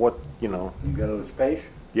what, you know. You got a little space?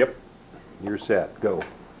 Yep. You're set. Go.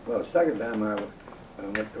 Well, the second time I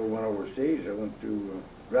went overseas, I went to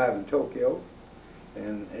drive in Tokyo,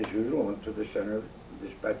 and as usual, I went to the center,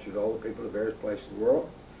 dispatched all the people to various places in the world,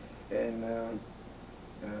 and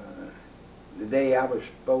the day I was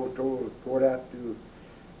told poured out to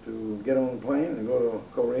get on the plane and go to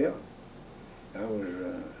Korea, I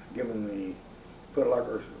was given the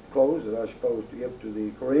footlocker clothes that I was supposed to give to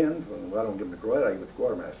the Koreans. Well, I don't give them to Korea, I give it to the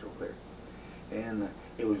quartermaster over there. And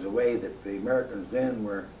it was the way that the Americans then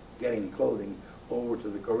were getting clothing over to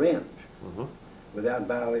the Koreans without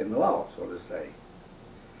violating the law, so to say.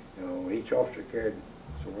 You know, each officer carried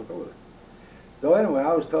so forth over there. So anyway,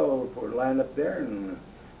 I was told to line up there, and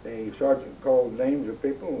the sergeant called names of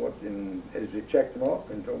people, and as they checked them off,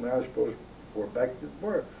 and told me I was supposed to report back to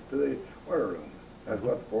the order room. That's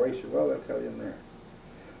what for. He said, well, they'll tell you in there.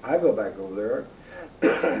 I go back over there.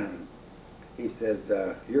 He says,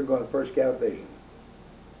 you're going to 1st Cav Division.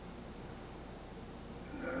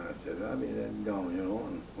 I said, I'll be then gone, you know,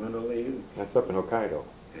 and when to leave. That's up in Hokkaido.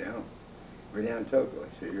 Yeah. We're down in Tokyo. He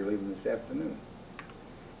said, you're leaving this afternoon.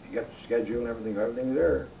 You got the schedule and everything's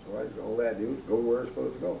there. So all I had to do was go where it's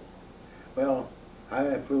supposed to go. Well,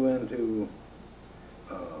 I flew into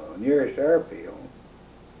nearest airfield,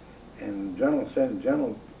 and General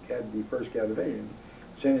had the first Cav Division,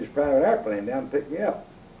 sent his private airplane down to pick me up,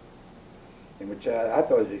 in which I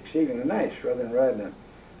thought was exceedingly nice, rather than riding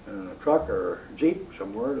a truck or a Jeep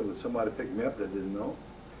somewhere with somebody pick me up that didn't know.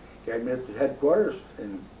 Carried me up to headquarters,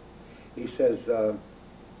 and he says, the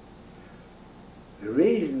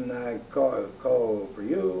reason I called for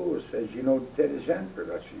you says, you know Teddy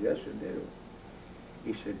Sanford? I said, yes, I do.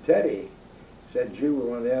 He said, Teddy said you were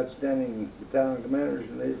one of the outstanding battalion commanders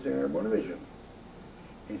in the 8th Airborne Division.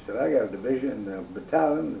 He said, I got a division, a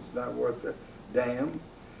battalion that's not worth a damn.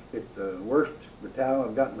 It's the worst battalion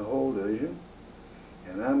I've got in the whole division,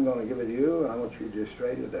 and I'm going to give it to you, and I want you to just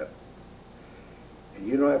straighten it up. And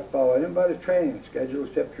you don't have to follow anybody's training schedule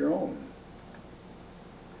except your own.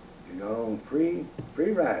 You got on free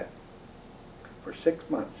ride for 6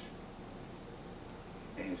 months.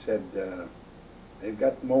 And he said, they've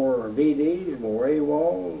got more VDs, more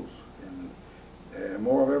AWOLs, and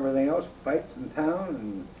more of everything else, fights in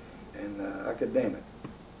town, and I could name it.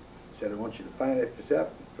 He said, I want you to find it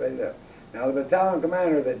yourself and straighten it up. Now, the battalion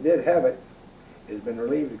commander that did have it has been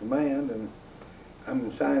relieved of command, and I'm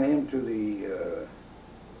assigning him to the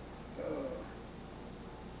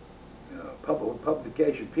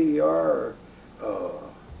publication PDR,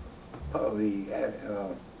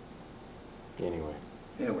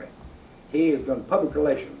 anyway, he is going to public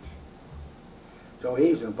relations. So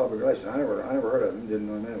he's in public relations. I never heard of him, didn't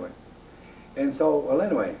know him anyway. And so, well,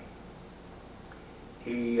 anyway,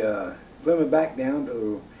 he flew me back down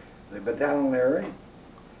to the battalion area,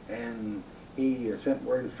 and he sent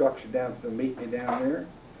word instruction down to meet me down there.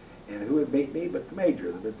 And who would meet me but the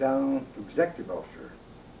major, the battalion executive officer,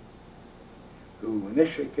 who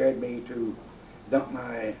initially carried me to dump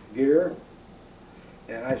my gear.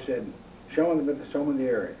 And I said, show me the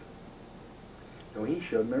area. So he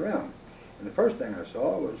showed me around. And the first thing I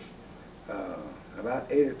saw was about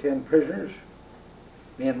 8 or 10 prisoners.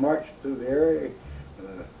 Men marched through the area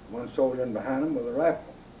with one soldier in behind them with a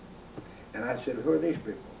rifle. And I said, who are these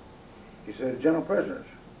people? He said, general prisoners.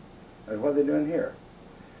 I said, what are they doing here?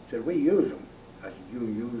 He said, we use them. I said, you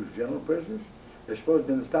use general prisoners? They're supposed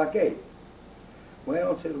to be in the stockade.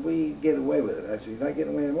 Well, said, we get away with it. I said, you're not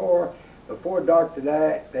getting away anymore. Before dark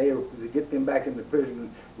today, they get them back into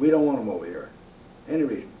prison. We don't want them over here. Any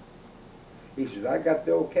reason. He says, I got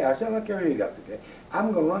the okay. I said, I don't care who you got the okay.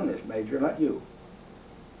 I'm going to run this, Major, not you.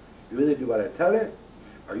 You either do what I tell you,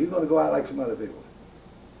 or you're going to go out like some other people.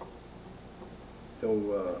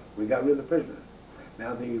 So we got rid of the prisoners.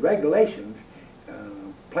 Now, the regulations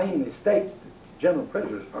plainly states that general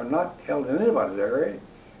prisoners are not held in anybody's area.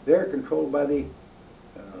 They're controlled by the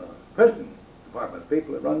prison department, the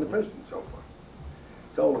people that run the prison and so forth.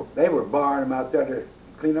 So they were barring them out there to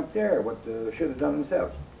clean up the area, what they should have done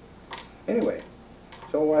themselves. Anyway,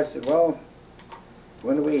 so I said, well,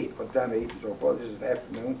 when do we eat? What time to eat and so forth? This is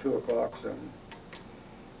afternoon, 2 o'clock, something.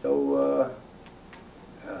 So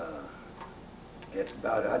it's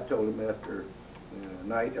about, I told him after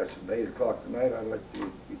night, I said, 8 o'clock tonight, I'd like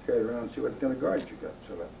to be carried around and see what kind of guards you got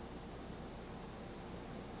set up.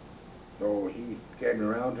 So he carried me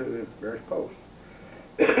around to the various posts.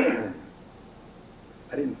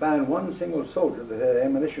 I didn't find one single soldier that had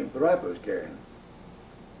ammunition for the rifle he was carrying.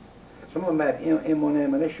 Some of them had M1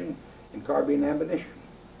 ammunition and carbine ammunition.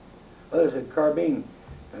 Others had carbine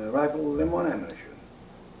rifle with M1 ammunition.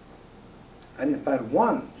 I didn't find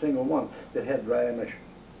one single one that had the right ammunition.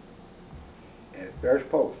 And at various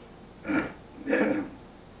posts. I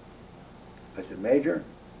said, Major,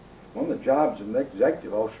 one of the jobs of an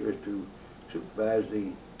executive officer is to supervise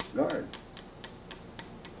the guard.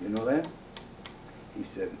 You know that? He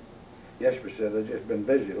said, yes, sir, said, I've just been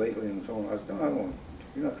busy lately and so on. I said, no, I won't.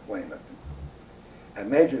 You're not explaining nothing. And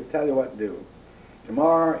Major, tell you what to do.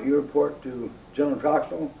 Tomorrow you report to General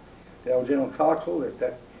Troxel. Tell General Troxel that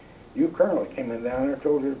that new colonel came in down there and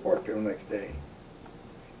told you to report to him the next day.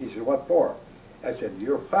 He said, what for? I said,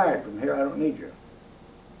 you're fired from here. I don't need you.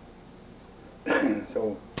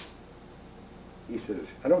 So he says,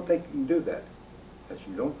 I don't think you can do that. I said,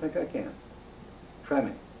 you don't think I can? Try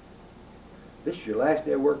me. This is your last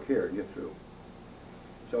day of work here. Get through.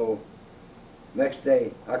 So next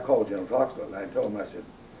day, I called General Troxel and I told him, I said,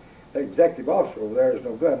 the executive officer over there is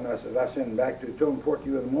no good. And I said, I sent him back to told him to report to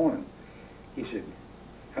you in the morning. He said,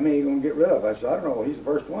 how many are you going to get rid of? I said, I don't know. He's the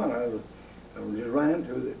first one I was just ran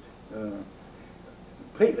into that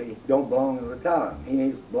completely don't belong in the battalion. He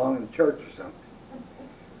needs to belong in the church or something.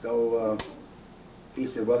 So he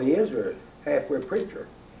said, well, he is a halfway preacher.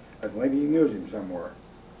 I said, maybe you can use him somewhere.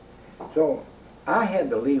 So I had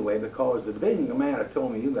the leeway because the division commander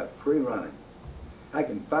told me you got free running. I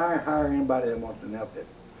can hire anybody that wants an outfit.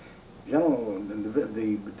 General,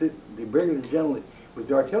 the brigadier general was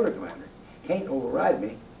the artillery commander. Can't override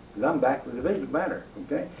me because I'm back with the division commander.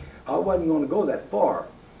 Okay, I wasn't going to go that far,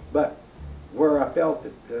 but where I felt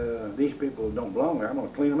that these people don't belong there, I'm going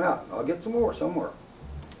to clean them out. I'll get some more somewhere.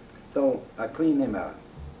 So I cleaned them out.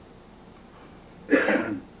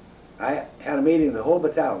 I had a meeting of the whole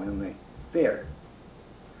battalion in the theater.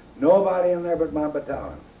 Nobody in there but my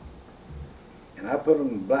battalion. And I put on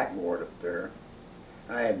the blackboard up there.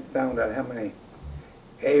 I had found out how many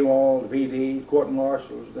AWOLs, VDs,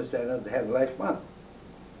 court-martials, this, that, and other they had last month.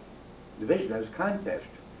 Division has a contest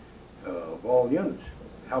of all units,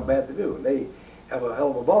 how bad they do. And they have a hell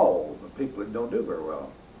of a ball of people that don't do very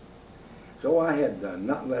well. So I had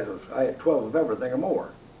not less, I had 12 of everything or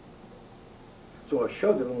more. So I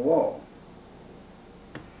showed it on the wall.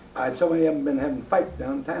 I had so many of them been having fights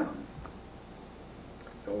downtown.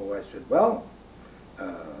 So I said, well,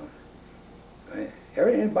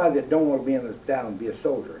 anybody that don't want to be in this battalion, be a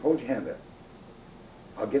soldier, hold your hand up.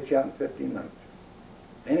 I'll get you out in 15 minutes.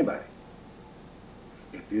 Anybody.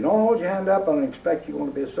 If you don't hold your hand up, I don't expect you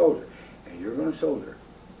want to be a soldier. And you're going to soldier.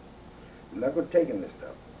 I'm not going to take in this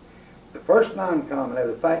stuff. The first non-com that has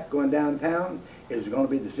a fight going downtown is going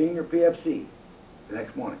to be the senior PFC the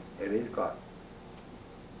next morning at 8 o'clock.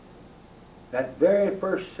 That very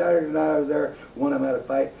first Saturday night I was there, one of them had a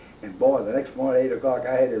fight, and boy, the next morning at 8 o'clock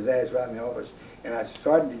I had his ass right in the office. And I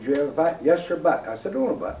started, did you ever fight? Yes, sir, but. I said,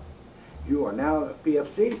 no, but. You are now a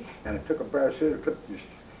PFC, and I took a pair of scissors, took the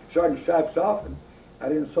sergeant stripes off, and I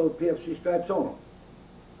didn't sew the PFC stripes on them.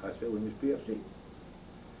 I said, we was PFC.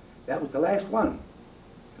 That was the last one.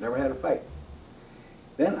 Never had a fight.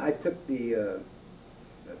 Then I took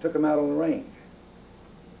I took them out on the range.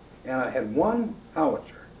 And I had one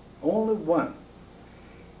howitzer, only one.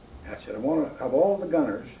 I said, I want to have all the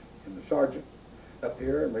gunners and the sergeant up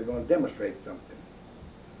here, and we're going to demonstrate something.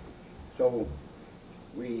 So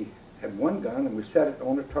we had one gun, and we set it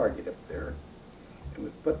on a target up there. And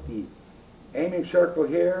we put the aiming circle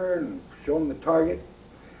here and show them the target.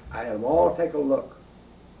 I had them all take a look.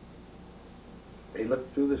 They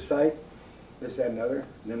looked through the sight, this, that, and the other,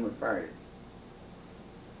 and then we fired it.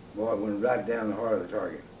 Boy, it went right down the heart of the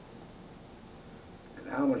target. And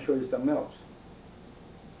now I'm going to show you something else.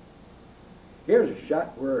 Here's a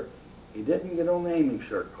shot where he didn't get on the aiming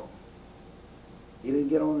circle. He didn't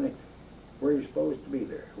get on the where he's supposed to be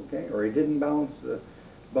there, okay? Or he didn't bounce the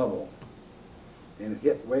bubble. And it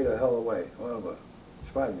hit way the hell away. Well,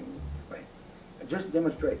 surprising way. Just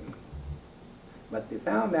demonstrating. But they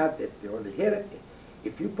found out that or they hit it.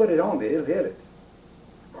 If you put it on it, it'll hit it.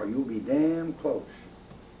 Or you'll be damn close.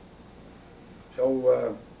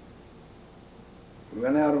 So we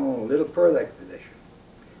went out on a little further expedition,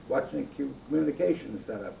 watching the communications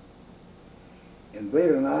set up. And believe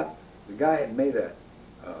it or not, the guy had made a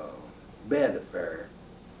bed affair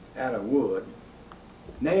out of wood,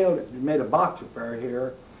 nailed it, made a box affair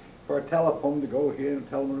here for a telephone to go here and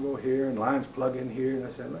telephone to go here and lines plug in here. And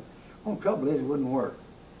I said, well, the only trouble is it wouldn't work.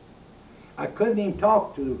 I couldn't even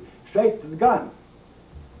talk straight to the gun.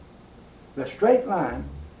 The straight line,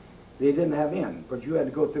 they didn't have in, but you had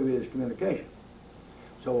to go through his communication.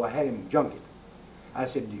 So I had him junk it. I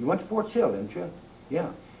said, you went to Fort Sill, didn't you?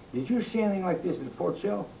 Yeah. Did you see anything like this at Fort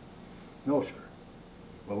Sill? No, sir.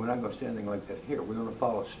 Well, we're not going to see anything like that here. We're going to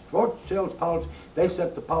follow Fort Sill's policy. They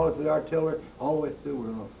set the policy for the artillery all the way through.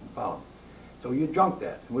 We're going to follow them. So you junk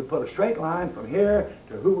that. And we put a straight line from here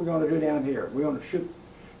to who we're going to do down here. We're going to shoot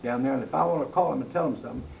down there. And if I want to call him and tell him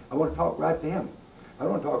something, I want to talk right to him. I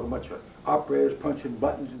don't want to talk to a bunch of operators punching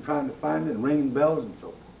buttons and trying to find it and ringing bells and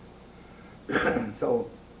so forth. So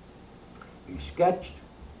he sketched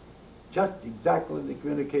just exactly the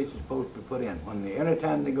communication is supposed to be put in.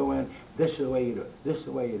 Anytime they go in, this is the way you do it, this is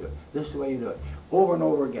the way you do it, this is the way you do it, over and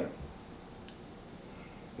over again.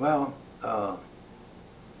 Well, I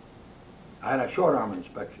had a short arm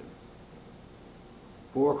inspection,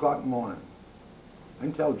 4 o'clock in the morning. I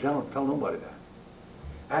didn't tell nobody that.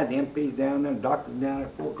 I had the MPs down there, doctors down there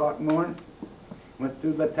at 4 o'clock in the morning. Went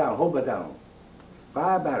through the battalion, whole battalion,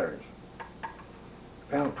 5 batteries.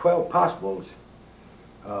 Found 12 possibles,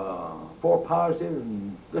 4 positives,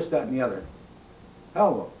 and this, that, and the other.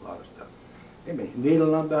 Hell of a lot of stuff. They made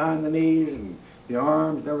needle them behind the knees and the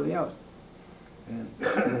arms and everything else.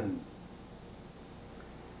 And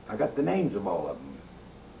I got the names of all of them.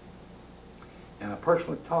 And I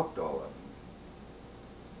personally talked to all of them.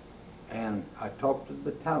 And I talked to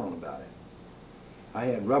the battalion about it. I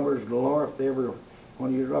had rubbers galore if they ever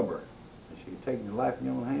want to use rubber. I said, you're taking your life in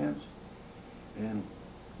your own hands. And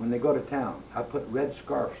when they go to town, I put red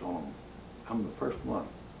scarves on them. I'm the first one.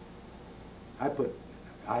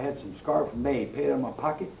 I had some scarves made, paid in my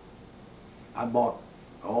pocket. I bought,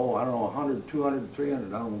 I don't know, 100, 200, 300,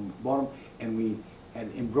 I don't know, bought them, and we had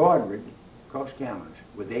embroidered cross counters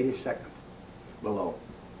with 82nd below.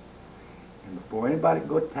 And before anybody could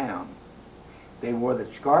go to town, they wore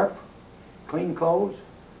the scarf, clean clothes,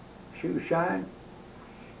 shoes shine,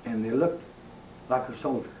 and they looked like a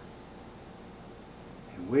soldier.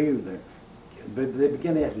 And we were there. But they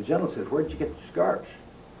began to ask, the general says, where'd you get the scarves?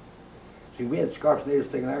 See, we had scarves in the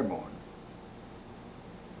 82nd Airborne.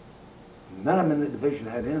 None of them in the division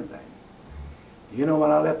had anything. You know,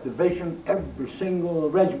 when I left the division, every single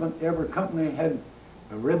regiment, every company had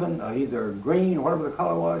a ribbon, either green or whatever the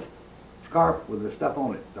color was, scarf with the stuff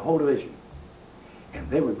on it, the whole division. And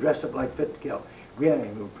they were dressed up like fit to kill. We had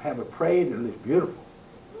to have a parade, and it was beautiful.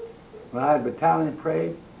 When I had a battalion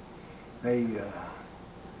parade, the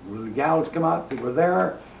gals come out, they were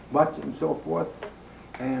there, watching and so forth,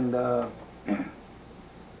 and the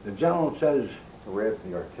general says, The red's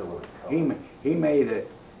the artillery color. he made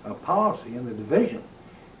a policy in the division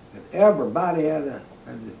that everybody had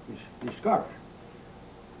these scarves.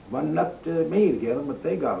 Wasn't up to me to get them, but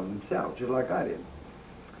they got them themselves, just like I did.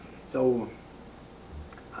 So,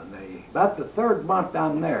 about the third month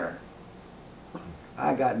I'm there,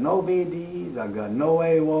 I got no VDs, I got no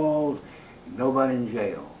AWOLs, nobody in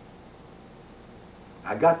jail.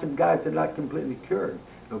 I got some guys that not completely cured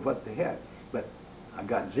of what they had, but I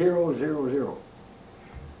got 0, 0, 0.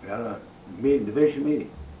 We got a meeting, division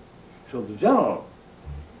meeting. So the general,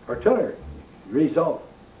 artillery, result,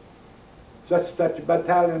 such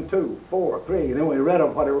battalion 2, 4, 3, and then we read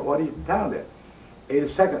off what each battalion did.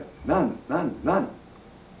 82nd, none, none, none.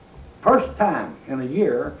 First time in a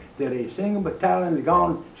year that a single battalion had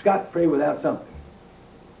gone scot-free without something.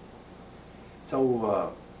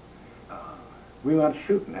 So we went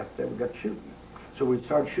shooting after we got shooting. So we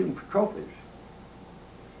started shooting for trophies,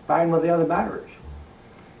 fighting with the other batteries.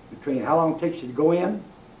 Between how long it takes you to go in.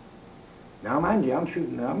 Now mind you, I'm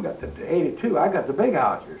shooting, I've got the 82, I got the big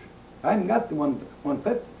howitzers. I haven't got the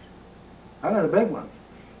 150s. I got the big ones.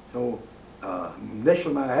 So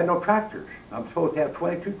initially I had no tractors. I'm supposed to have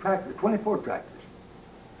 22 tractors, 24 tractors.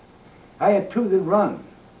 I had 2 that run.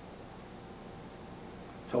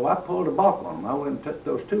 So I pulled a balk on them. I went and took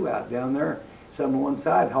those 2 out down there, some on one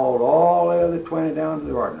side, hauled all the other 20 down to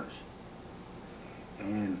the ordnance.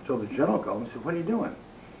 And so the general called me and said, what are you doing?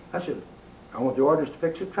 I said, I want the ordnance to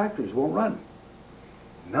fix the tractors, won't run.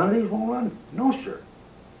 None of these won't run? No, sir.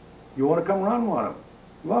 You want to come run one of them?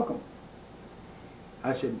 You're welcome.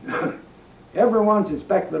 I said, everyone's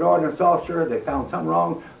inspected the ordnance officer, they found something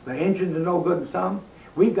wrong, the engines are no good in some.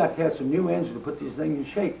 We've got to have some new engines to put these things in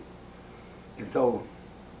shape. And so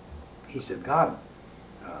he said, God,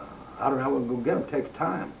 I don't know how we're going to get them, it takes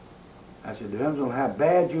time. I said, depends on how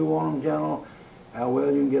bad you want them, General, how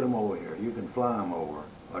well you can get them over here. You can fly them over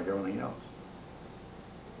like everything else.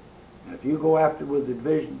 And if you go after with the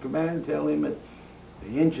division command, tell him that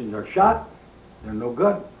the engines are shot, they're no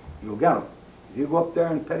good, you'll get them. If you go up there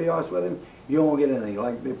and petty house with him, you won't get anything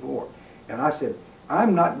like before. And I said,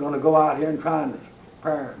 I'm not going to go out here and try and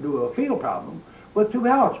do a field problem with 2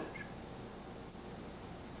 howitzers.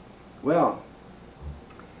 Well,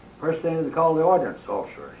 first thing they called the ordnance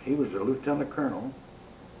officer. He was a lieutenant colonel.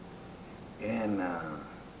 And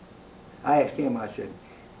I asked him, I said,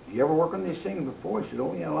 you ever work on these things before? He said,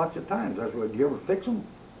 oh yeah, lots of times. I said, well, do you ever fix them?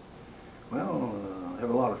 Well, I have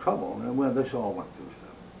a lot of trouble. And well, this all went through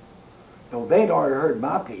stuff. So they'd already heard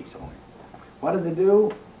my piece on it. What did they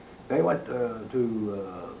do? They went to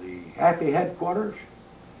the AFI headquarters,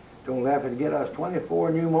 told AFI to get us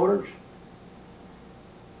 24 new motors,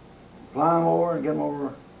 fly them over and get them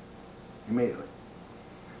over immediately.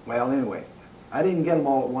 Well, anyway, I didn't get them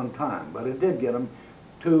all at one time, but I did get them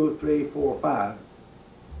 2, 3, 4, 5,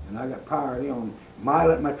 and I got priority on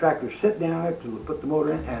let my tractor sit down there to put the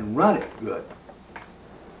motor in and run it good.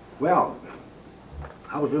 Well,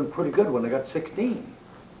 I was doing pretty good when I got 16.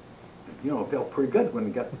 You know, it felt pretty good when I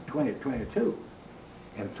got 20, 22.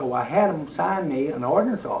 And so I had them sign me, an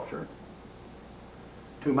ordnance officer,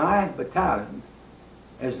 to my battalion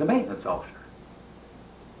as the maintenance officer,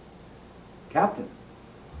 captain.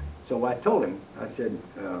 So I told him, I said,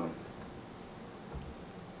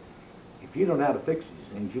 if you don't know how to fix these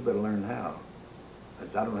things, you better learn how. I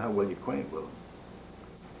said, I don't know how well you're acquainted with them.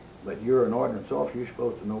 But you're an ordnance officer, you're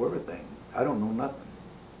supposed to know everything. I don't know nothing.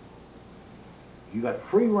 You got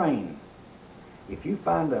free reign. If you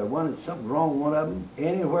find something wrong with one of them,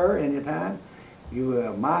 anywhere, anytime, you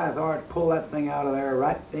have my authority to pull that thing out of there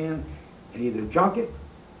right then and either junk it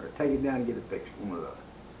or take it down and get it fixed, one or the other.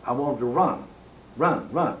 I wanted to run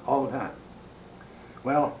all the time.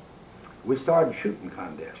 Well, we started shooting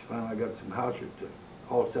contests. Finally, I got some houses to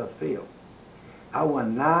all South Field. I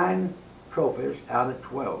won 9 trophies out of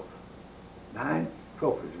 12. 9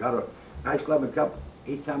 trophies. Got a nice clubbing cup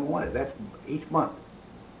each time I won it. That's each month.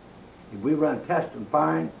 If we run tests and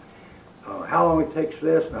find how long it takes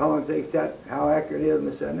this and how long it takes that, how accurate it is, and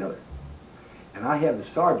this, that, and the other. And I have the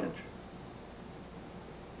sergeants.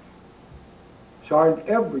 Sergeant,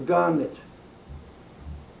 every gun that's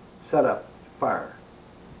set up to fire,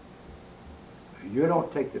 you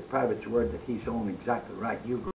don't take the private's word that he's on exactly right. You